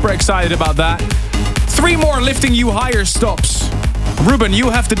up. Super excited about that. 3 more Lifting You Higher stops. Ruben, you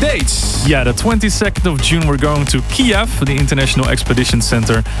have the dates. Yeah, the 22nd of June we're going to Kiev, the International Expedition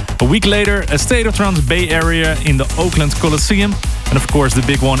Center. A week later, a State of Trance Bay Area in the Oakland Coliseum. And of course, the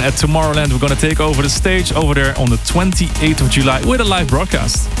big one at Tomorrowland. We're going to take over the stage over there on the 28th of July with a live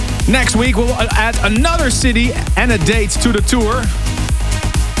broadcast. Next week, we'll add another city and a date to the tour.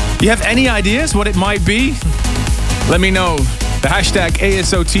 You have any ideas what it might be? Let me know. The hashtag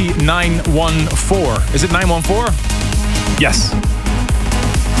ASOT914. Is it 914? Yes.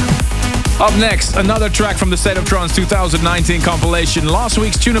 Up next, another track from the State of Trance 2019 compilation. Last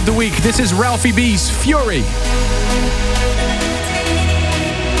week's Tune of the Week. This is Ralphie B's Fury.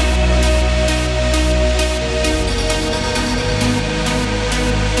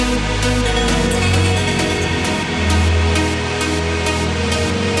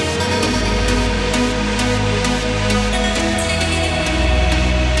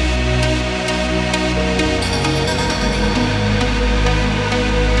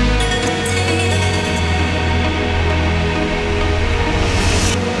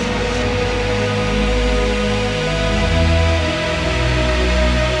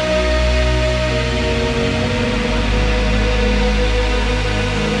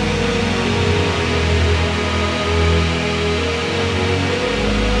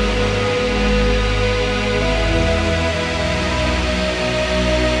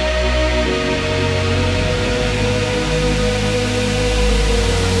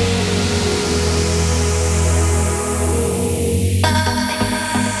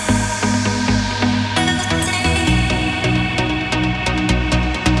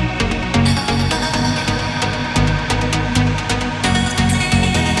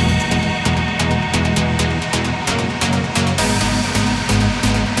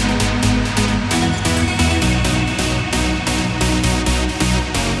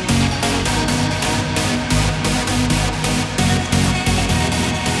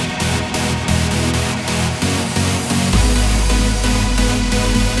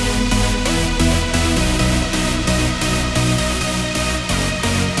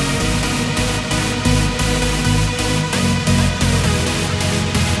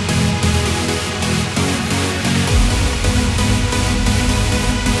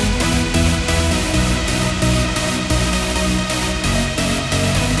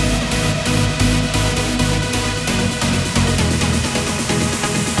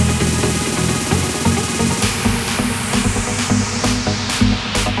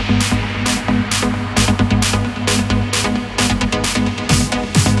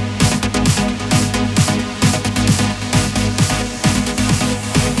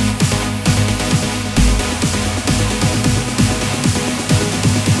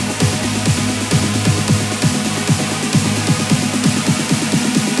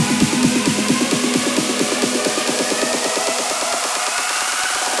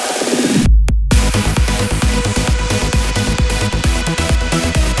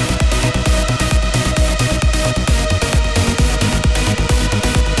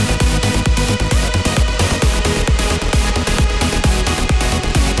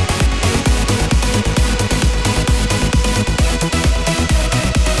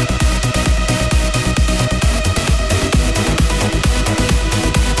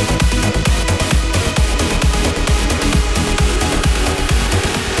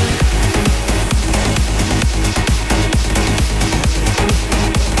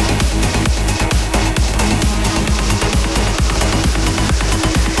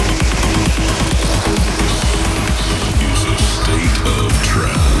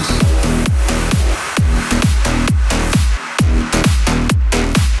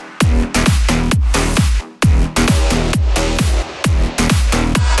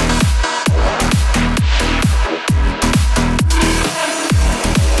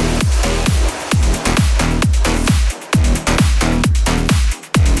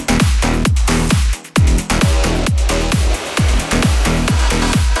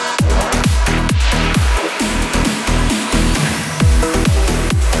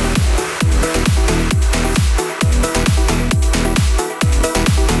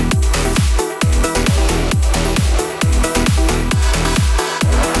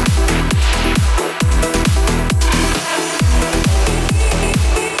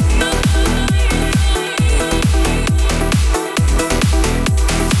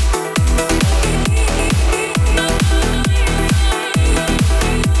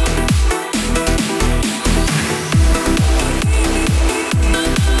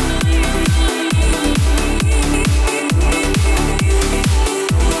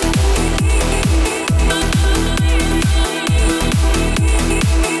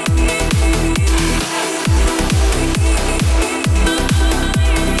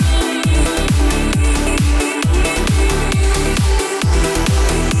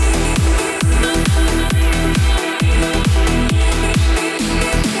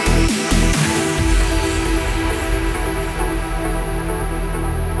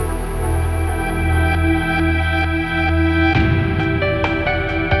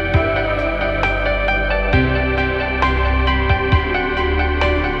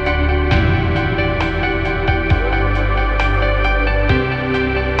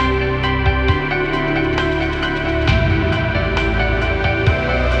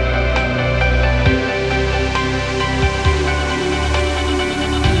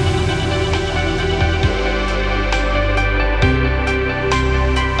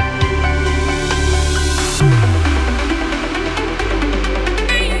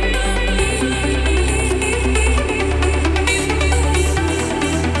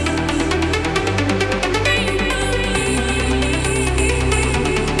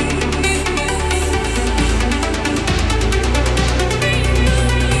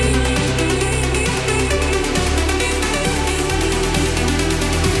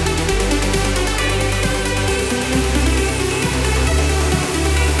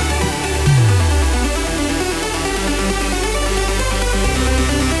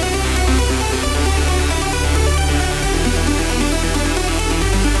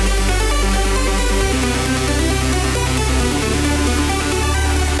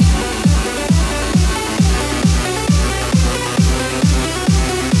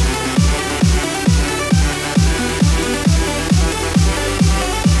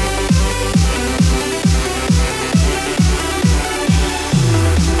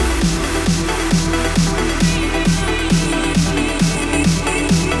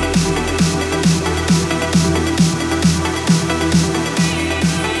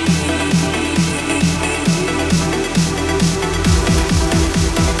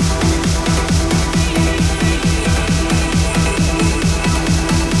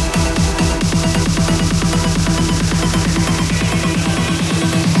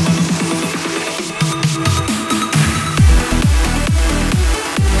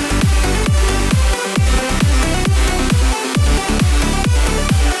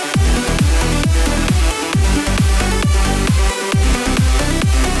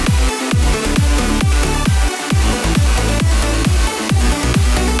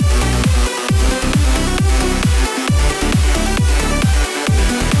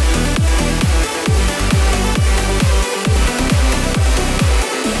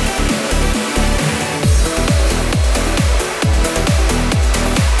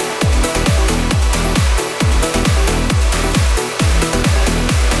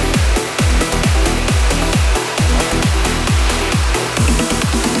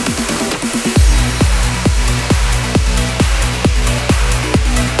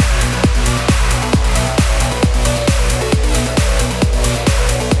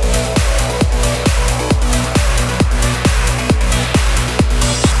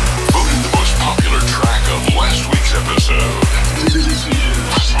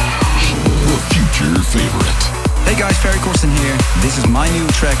 This is my new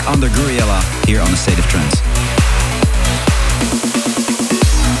track Under Guriella here on A State of Trance.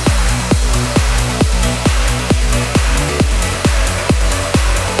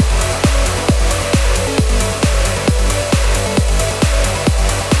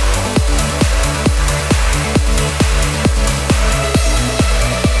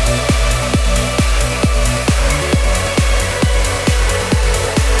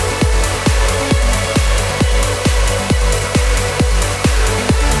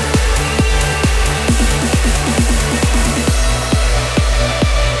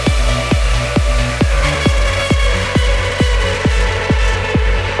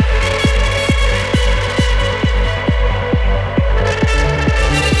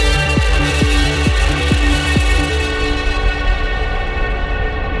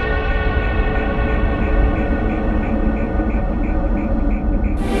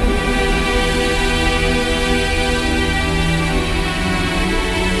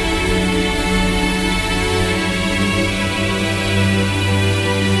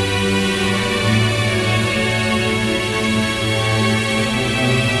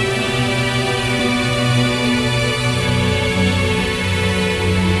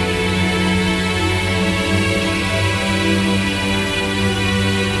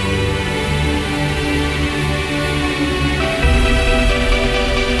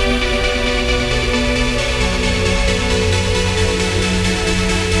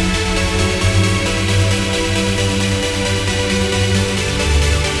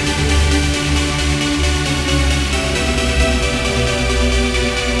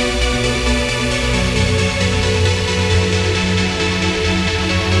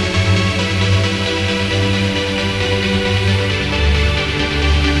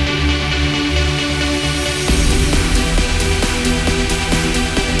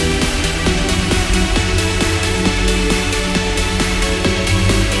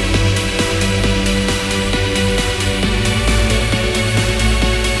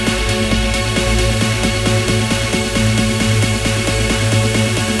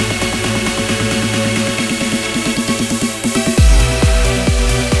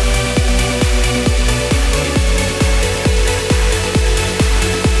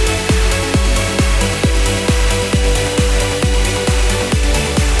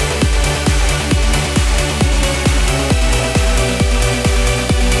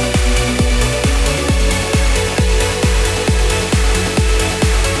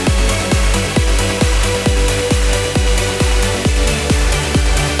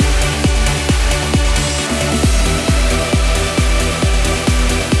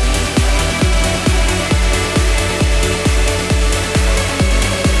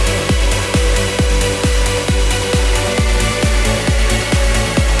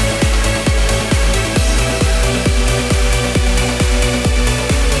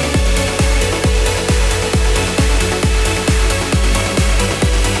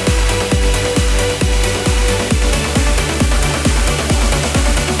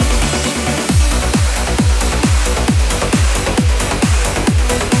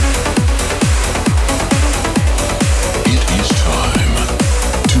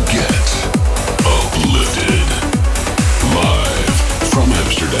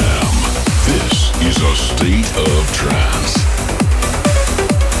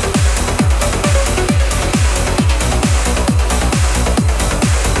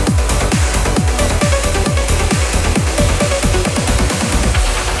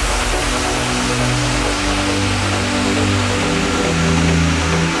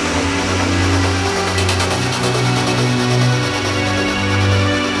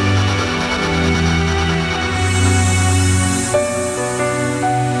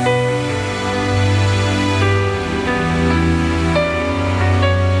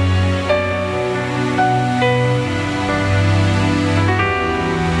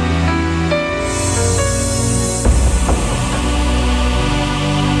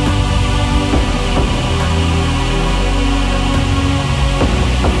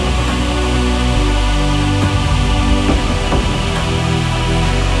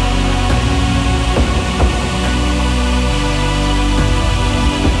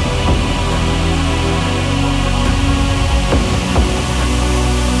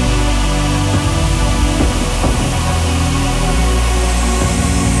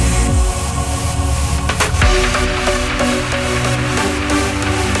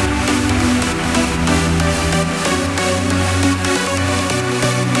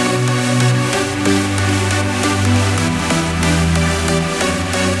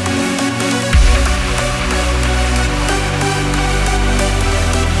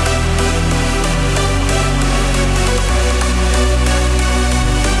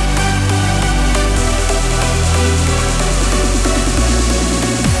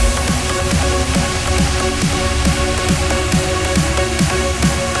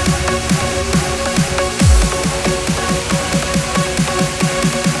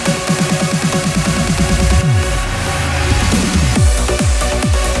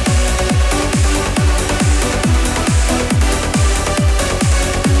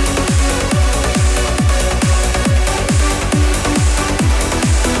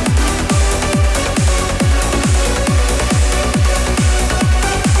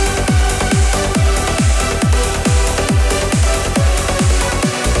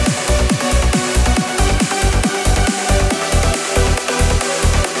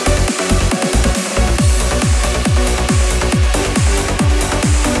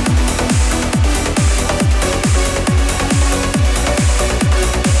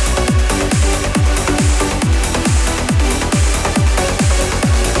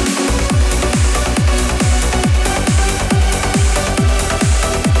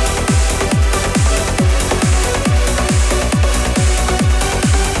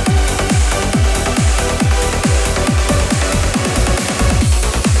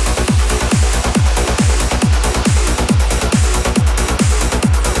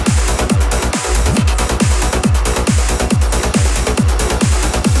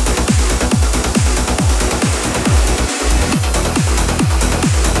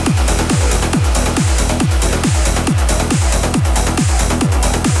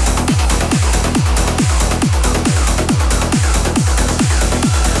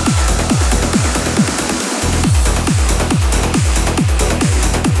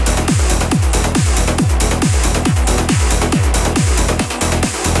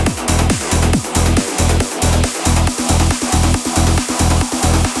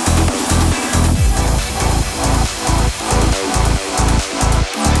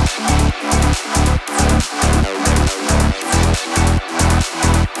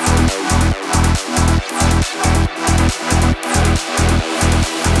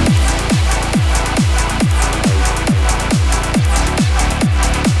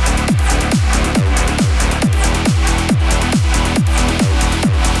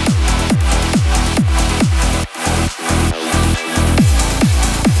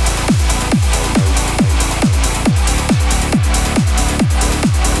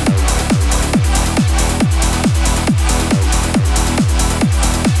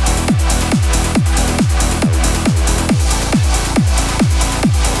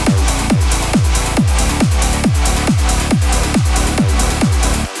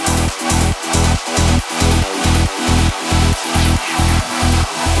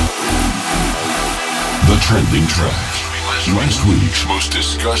 trending track. Last week's most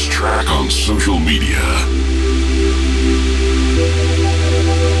discussed track on social media.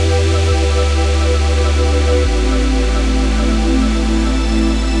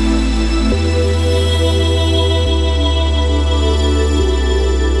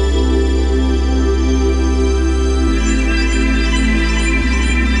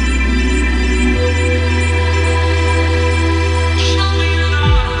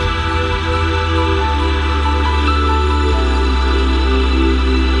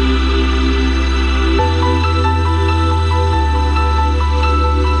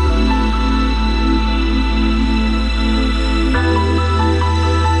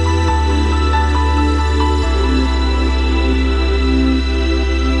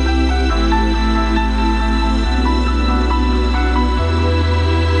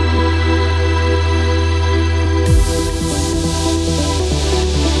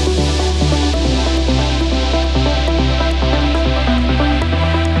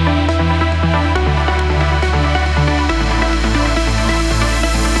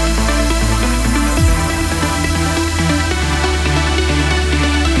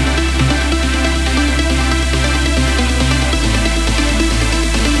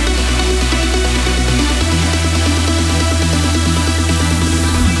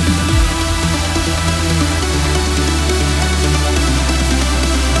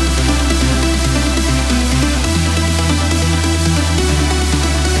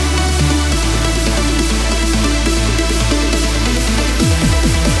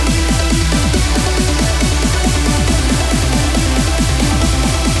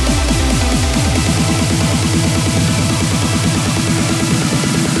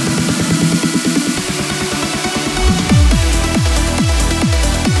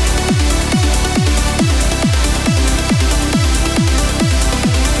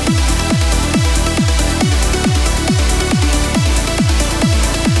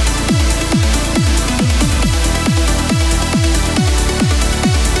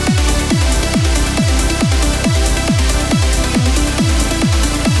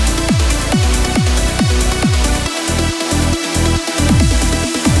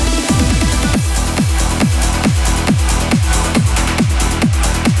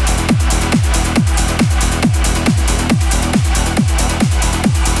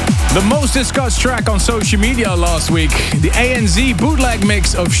 The most discussed track on social media last week, the ANZ bootleg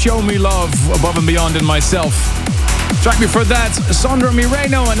mix of Show Me Love, Above and Beyond and Myself. Track before that, Sandro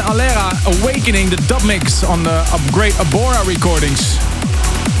Mireno and Alera, Awakening, the dub mix on the great Abora recordings.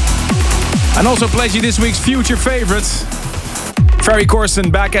 And also plays you this week's future favorite, Ferry Corsten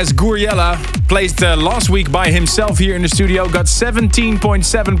back as Guriella, placed last week by himself here in the studio, got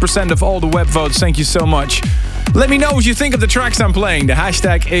 17.7% of all the web votes. Thank you so much. Let me know what you think of the tracks I'm playing. The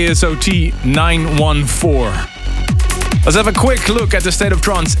hashtag ASOT914. Let's have a quick look at the State of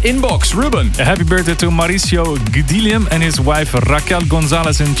Trance inbox. Ruben. A happy birthday to Mauricio Gudilium and his wife Raquel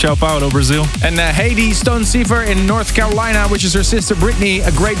Gonzalez in Sao Paulo, Brazil. And Heidi Stone-Seaver in North Carolina, which is her sister Brittany.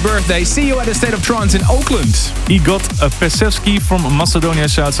 A great birthday. See you at the State of Trance in Oakland. Igor Pesevsky from Macedonia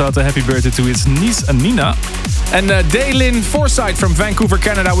shouts out a happy birthday to his niece Nina. And Daylin Forsyth from Vancouver,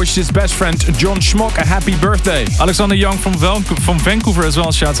 Canada, wishes his best friend John Schmock a happy birthday. Alexander Young from Vancouver as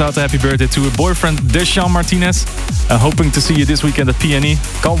well shouts out a happy birthday to her boyfriend Deschamps Martinez. Hoping to see you this weekend at PNE.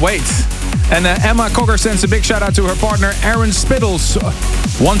 Can't wait. And Emma Cocker sends a big shout out to her partner Aaron Spittles,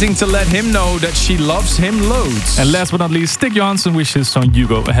 wanting to let him know that she loves him loads. And last but not least, Stig Johansson wishes his son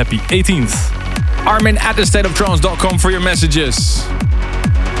Hugo a happy 18th. Armin at thestateoftrance.com for your messages.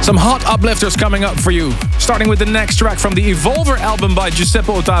 Some hot uplifters coming up for you. Starting with the next track from the Evolver album by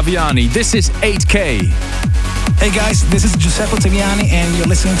Giuseppe Ottaviani. This is 8K. Hey guys, this is Giuseppe Ottaviani and you're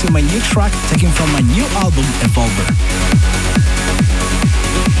listening to my new track taken from my new album, Evolver.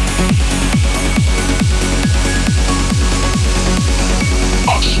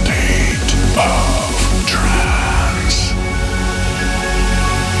 A State of Trance.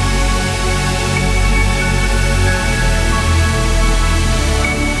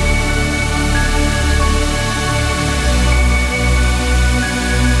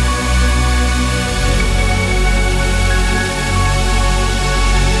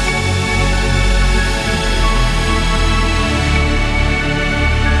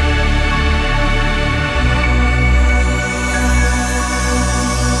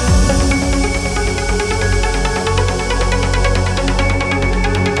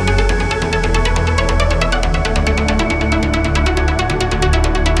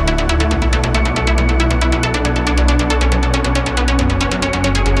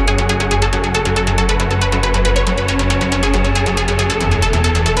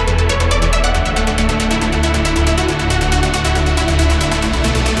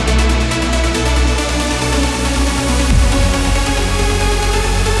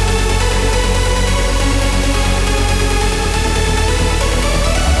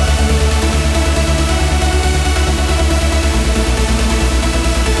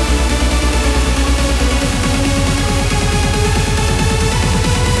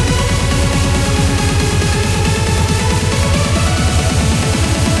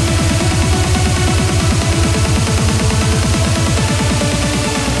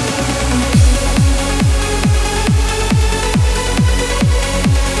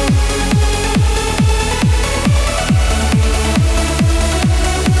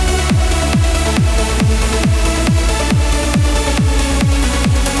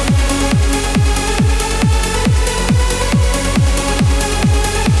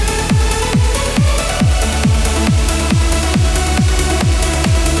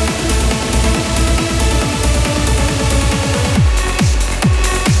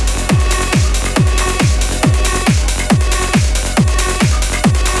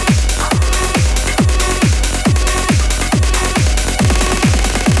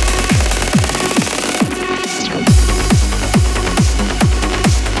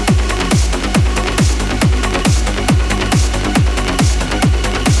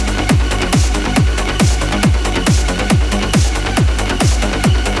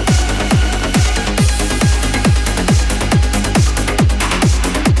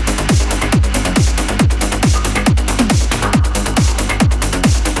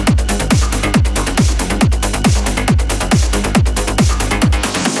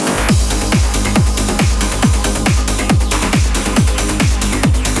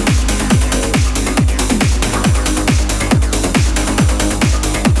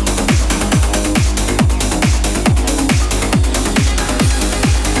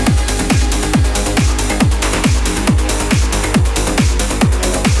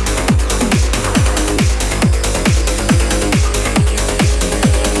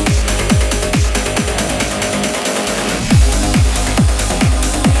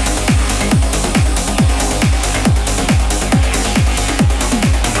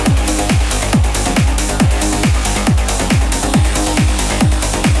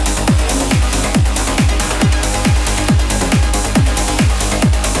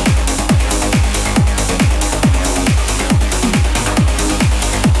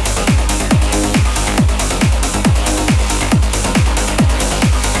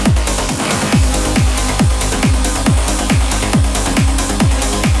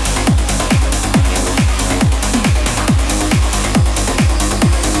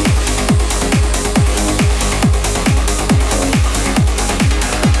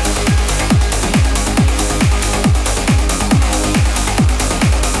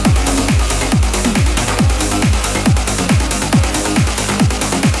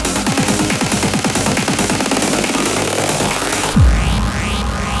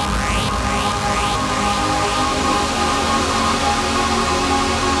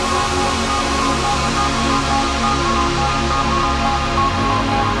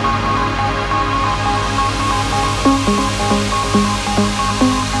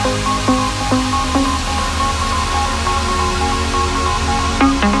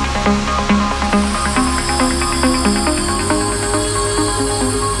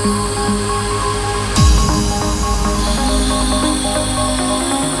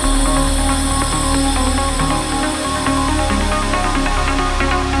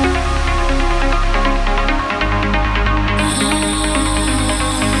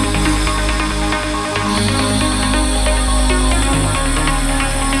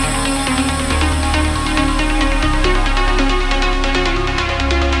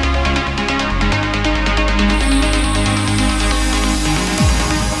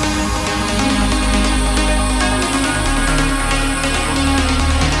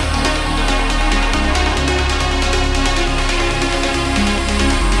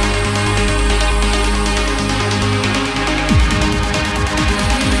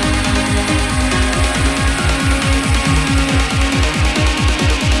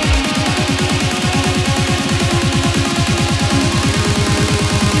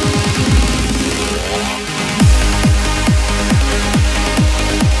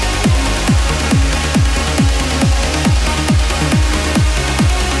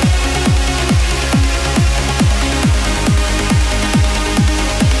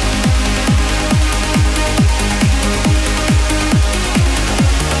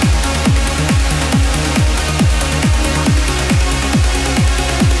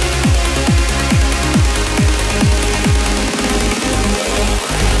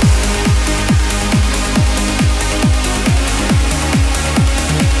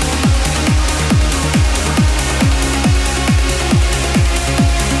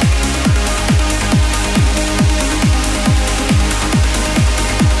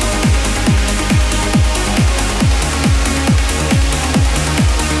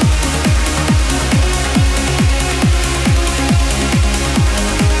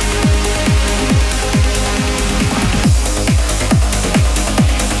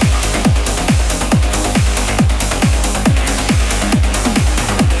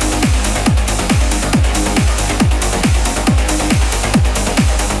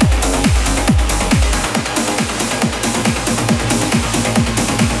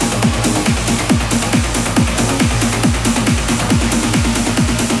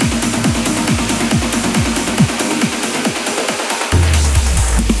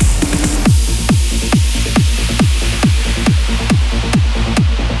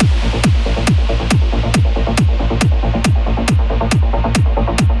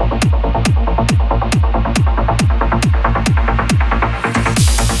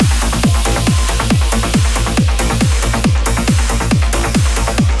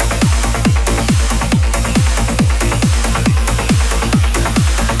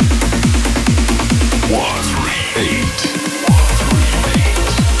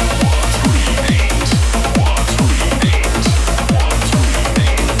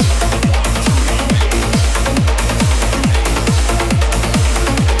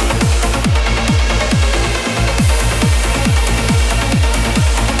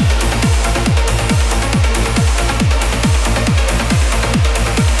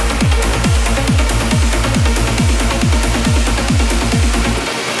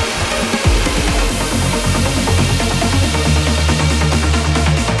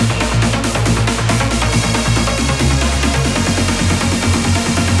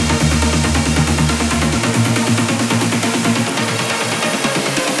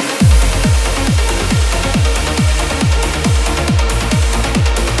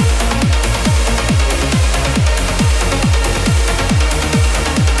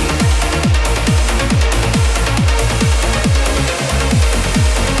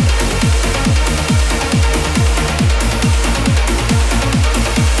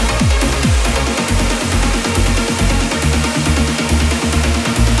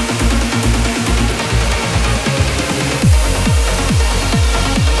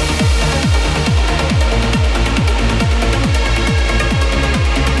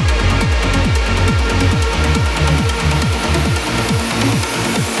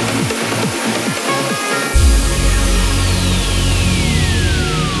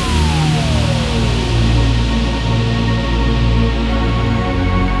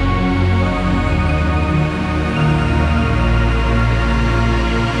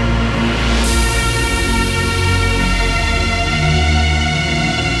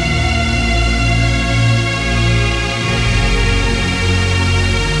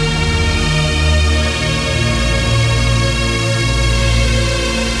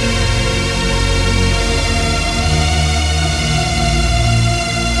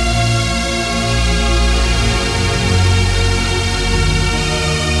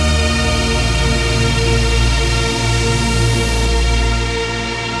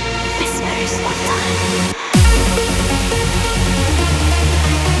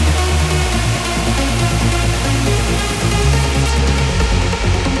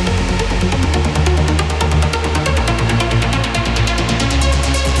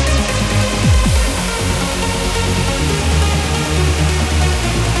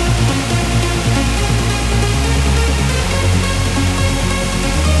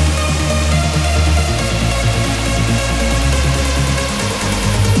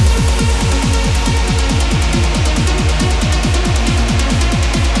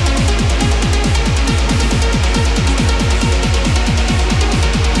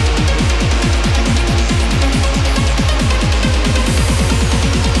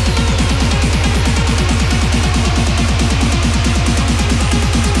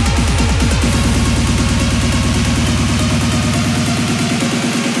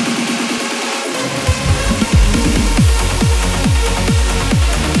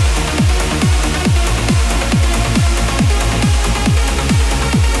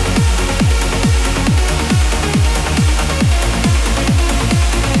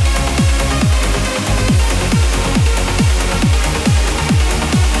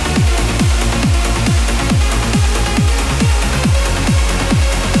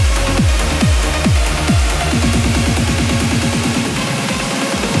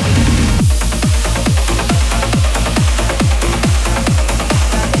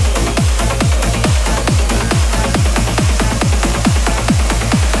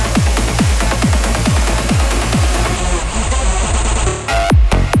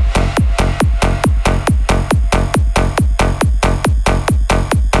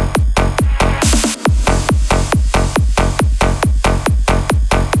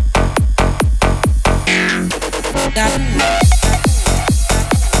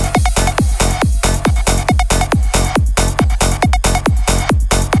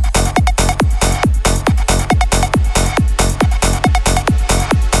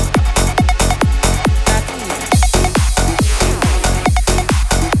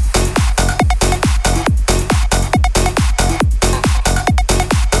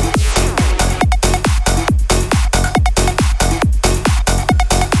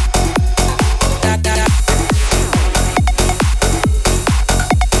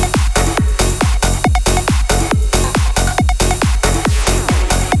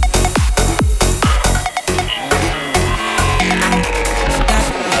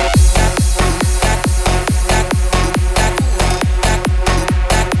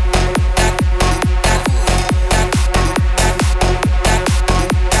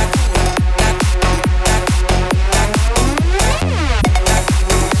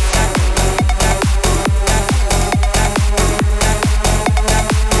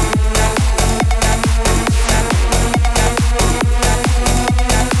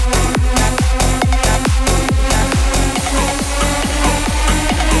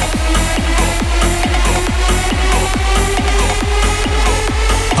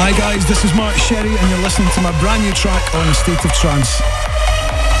 Hi guys, this is Mark Sherry and you're listening to my brand new track on A State of Trance.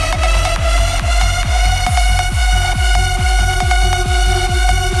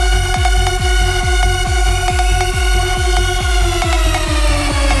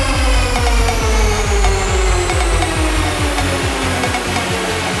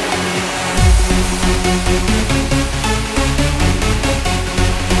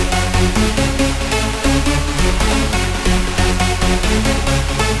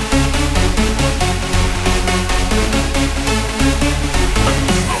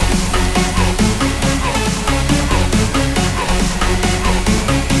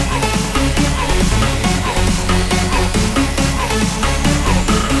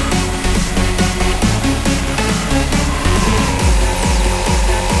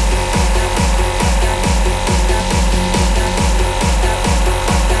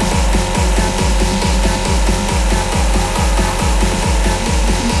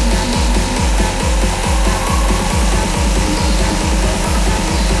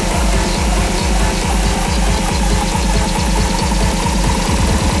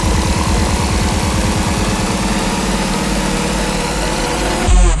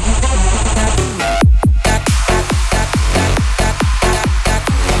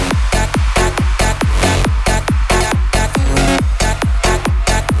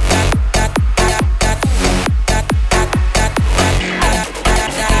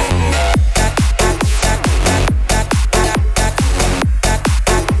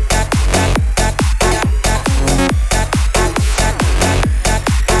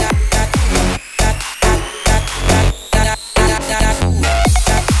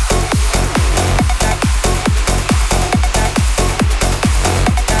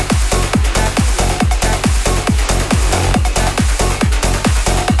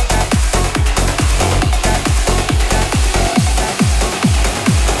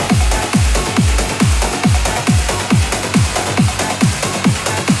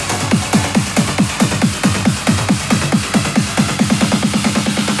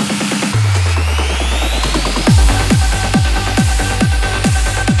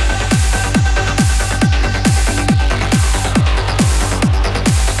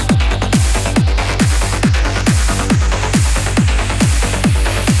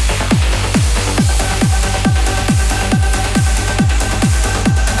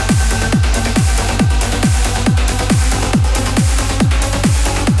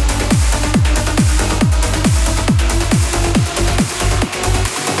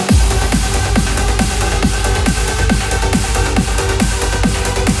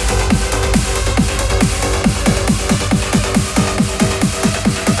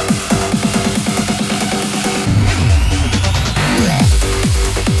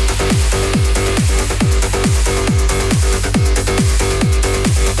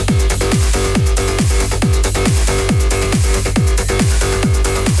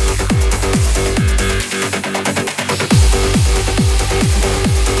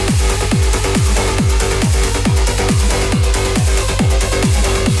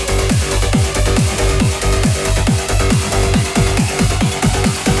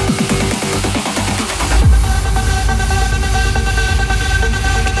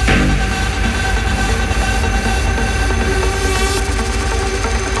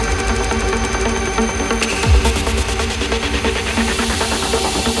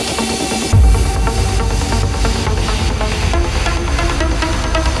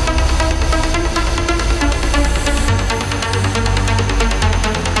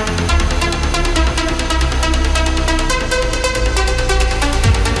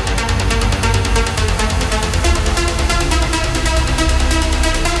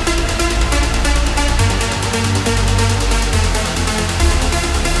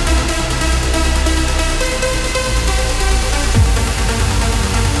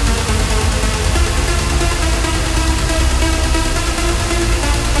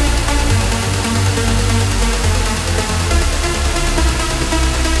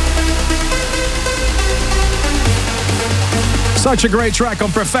 Such a great track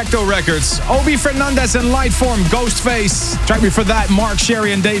on Perfecto Records. Obi Fernandez and Lightform, Ghostface. Track before that, Mark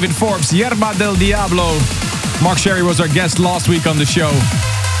Sherry and David Forbes, Yerba del Diablo. Mark Sherry was our guest last week on the show.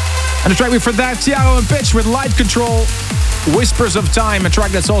 And the track before that, Thiago and Pitch with Light Control, Whispers of Time, a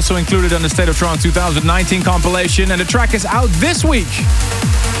track that's also included on the State of Trance 2019 compilation. And the track is out this week.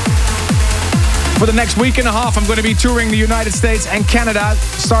 For the next week and a half, I'm going to be touring the United States and Canada,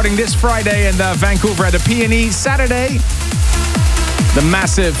 starting this Friday in Vancouver at the P&E, Saturday, the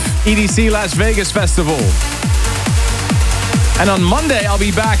massive EDC Las Vegas Festival. And on Monday, I'll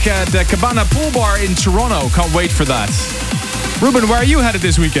be back at the Cabana Pool Bar in Toronto. Can't wait for that. Ruben, where are you headed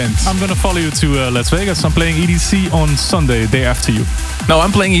this weekend? I'm gonna follow you to Las Vegas. I'm playing EDC on Sunday, day after you. No,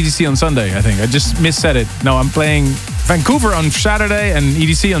 I'm playing EDC on Sunday, I think. I just missaid it. No, I'm playing Vancouver on Saturday and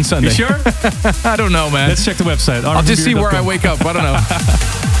EDC on Sunday. You sure? I don't know, man. Let's check the website. I'll just see where I wake up. I don't know.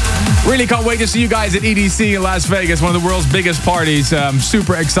 Really can't wait to see you guys at EDC in Las Vegas, one of the world's biggest parties. I'm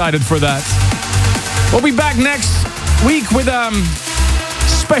super excited for that. We'll be back next week with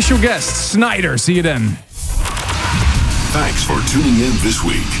special guest Snyder. See you then. Thanks for tuning in this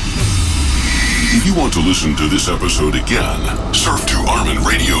week. If you want to listen to this episode again, surf to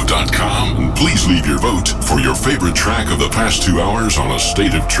ArminRadio.com and please leave your vote for your favorite track of the past 2 hours on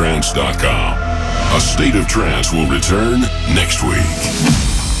AstateOfTrance.com. A State of Trance will return next week.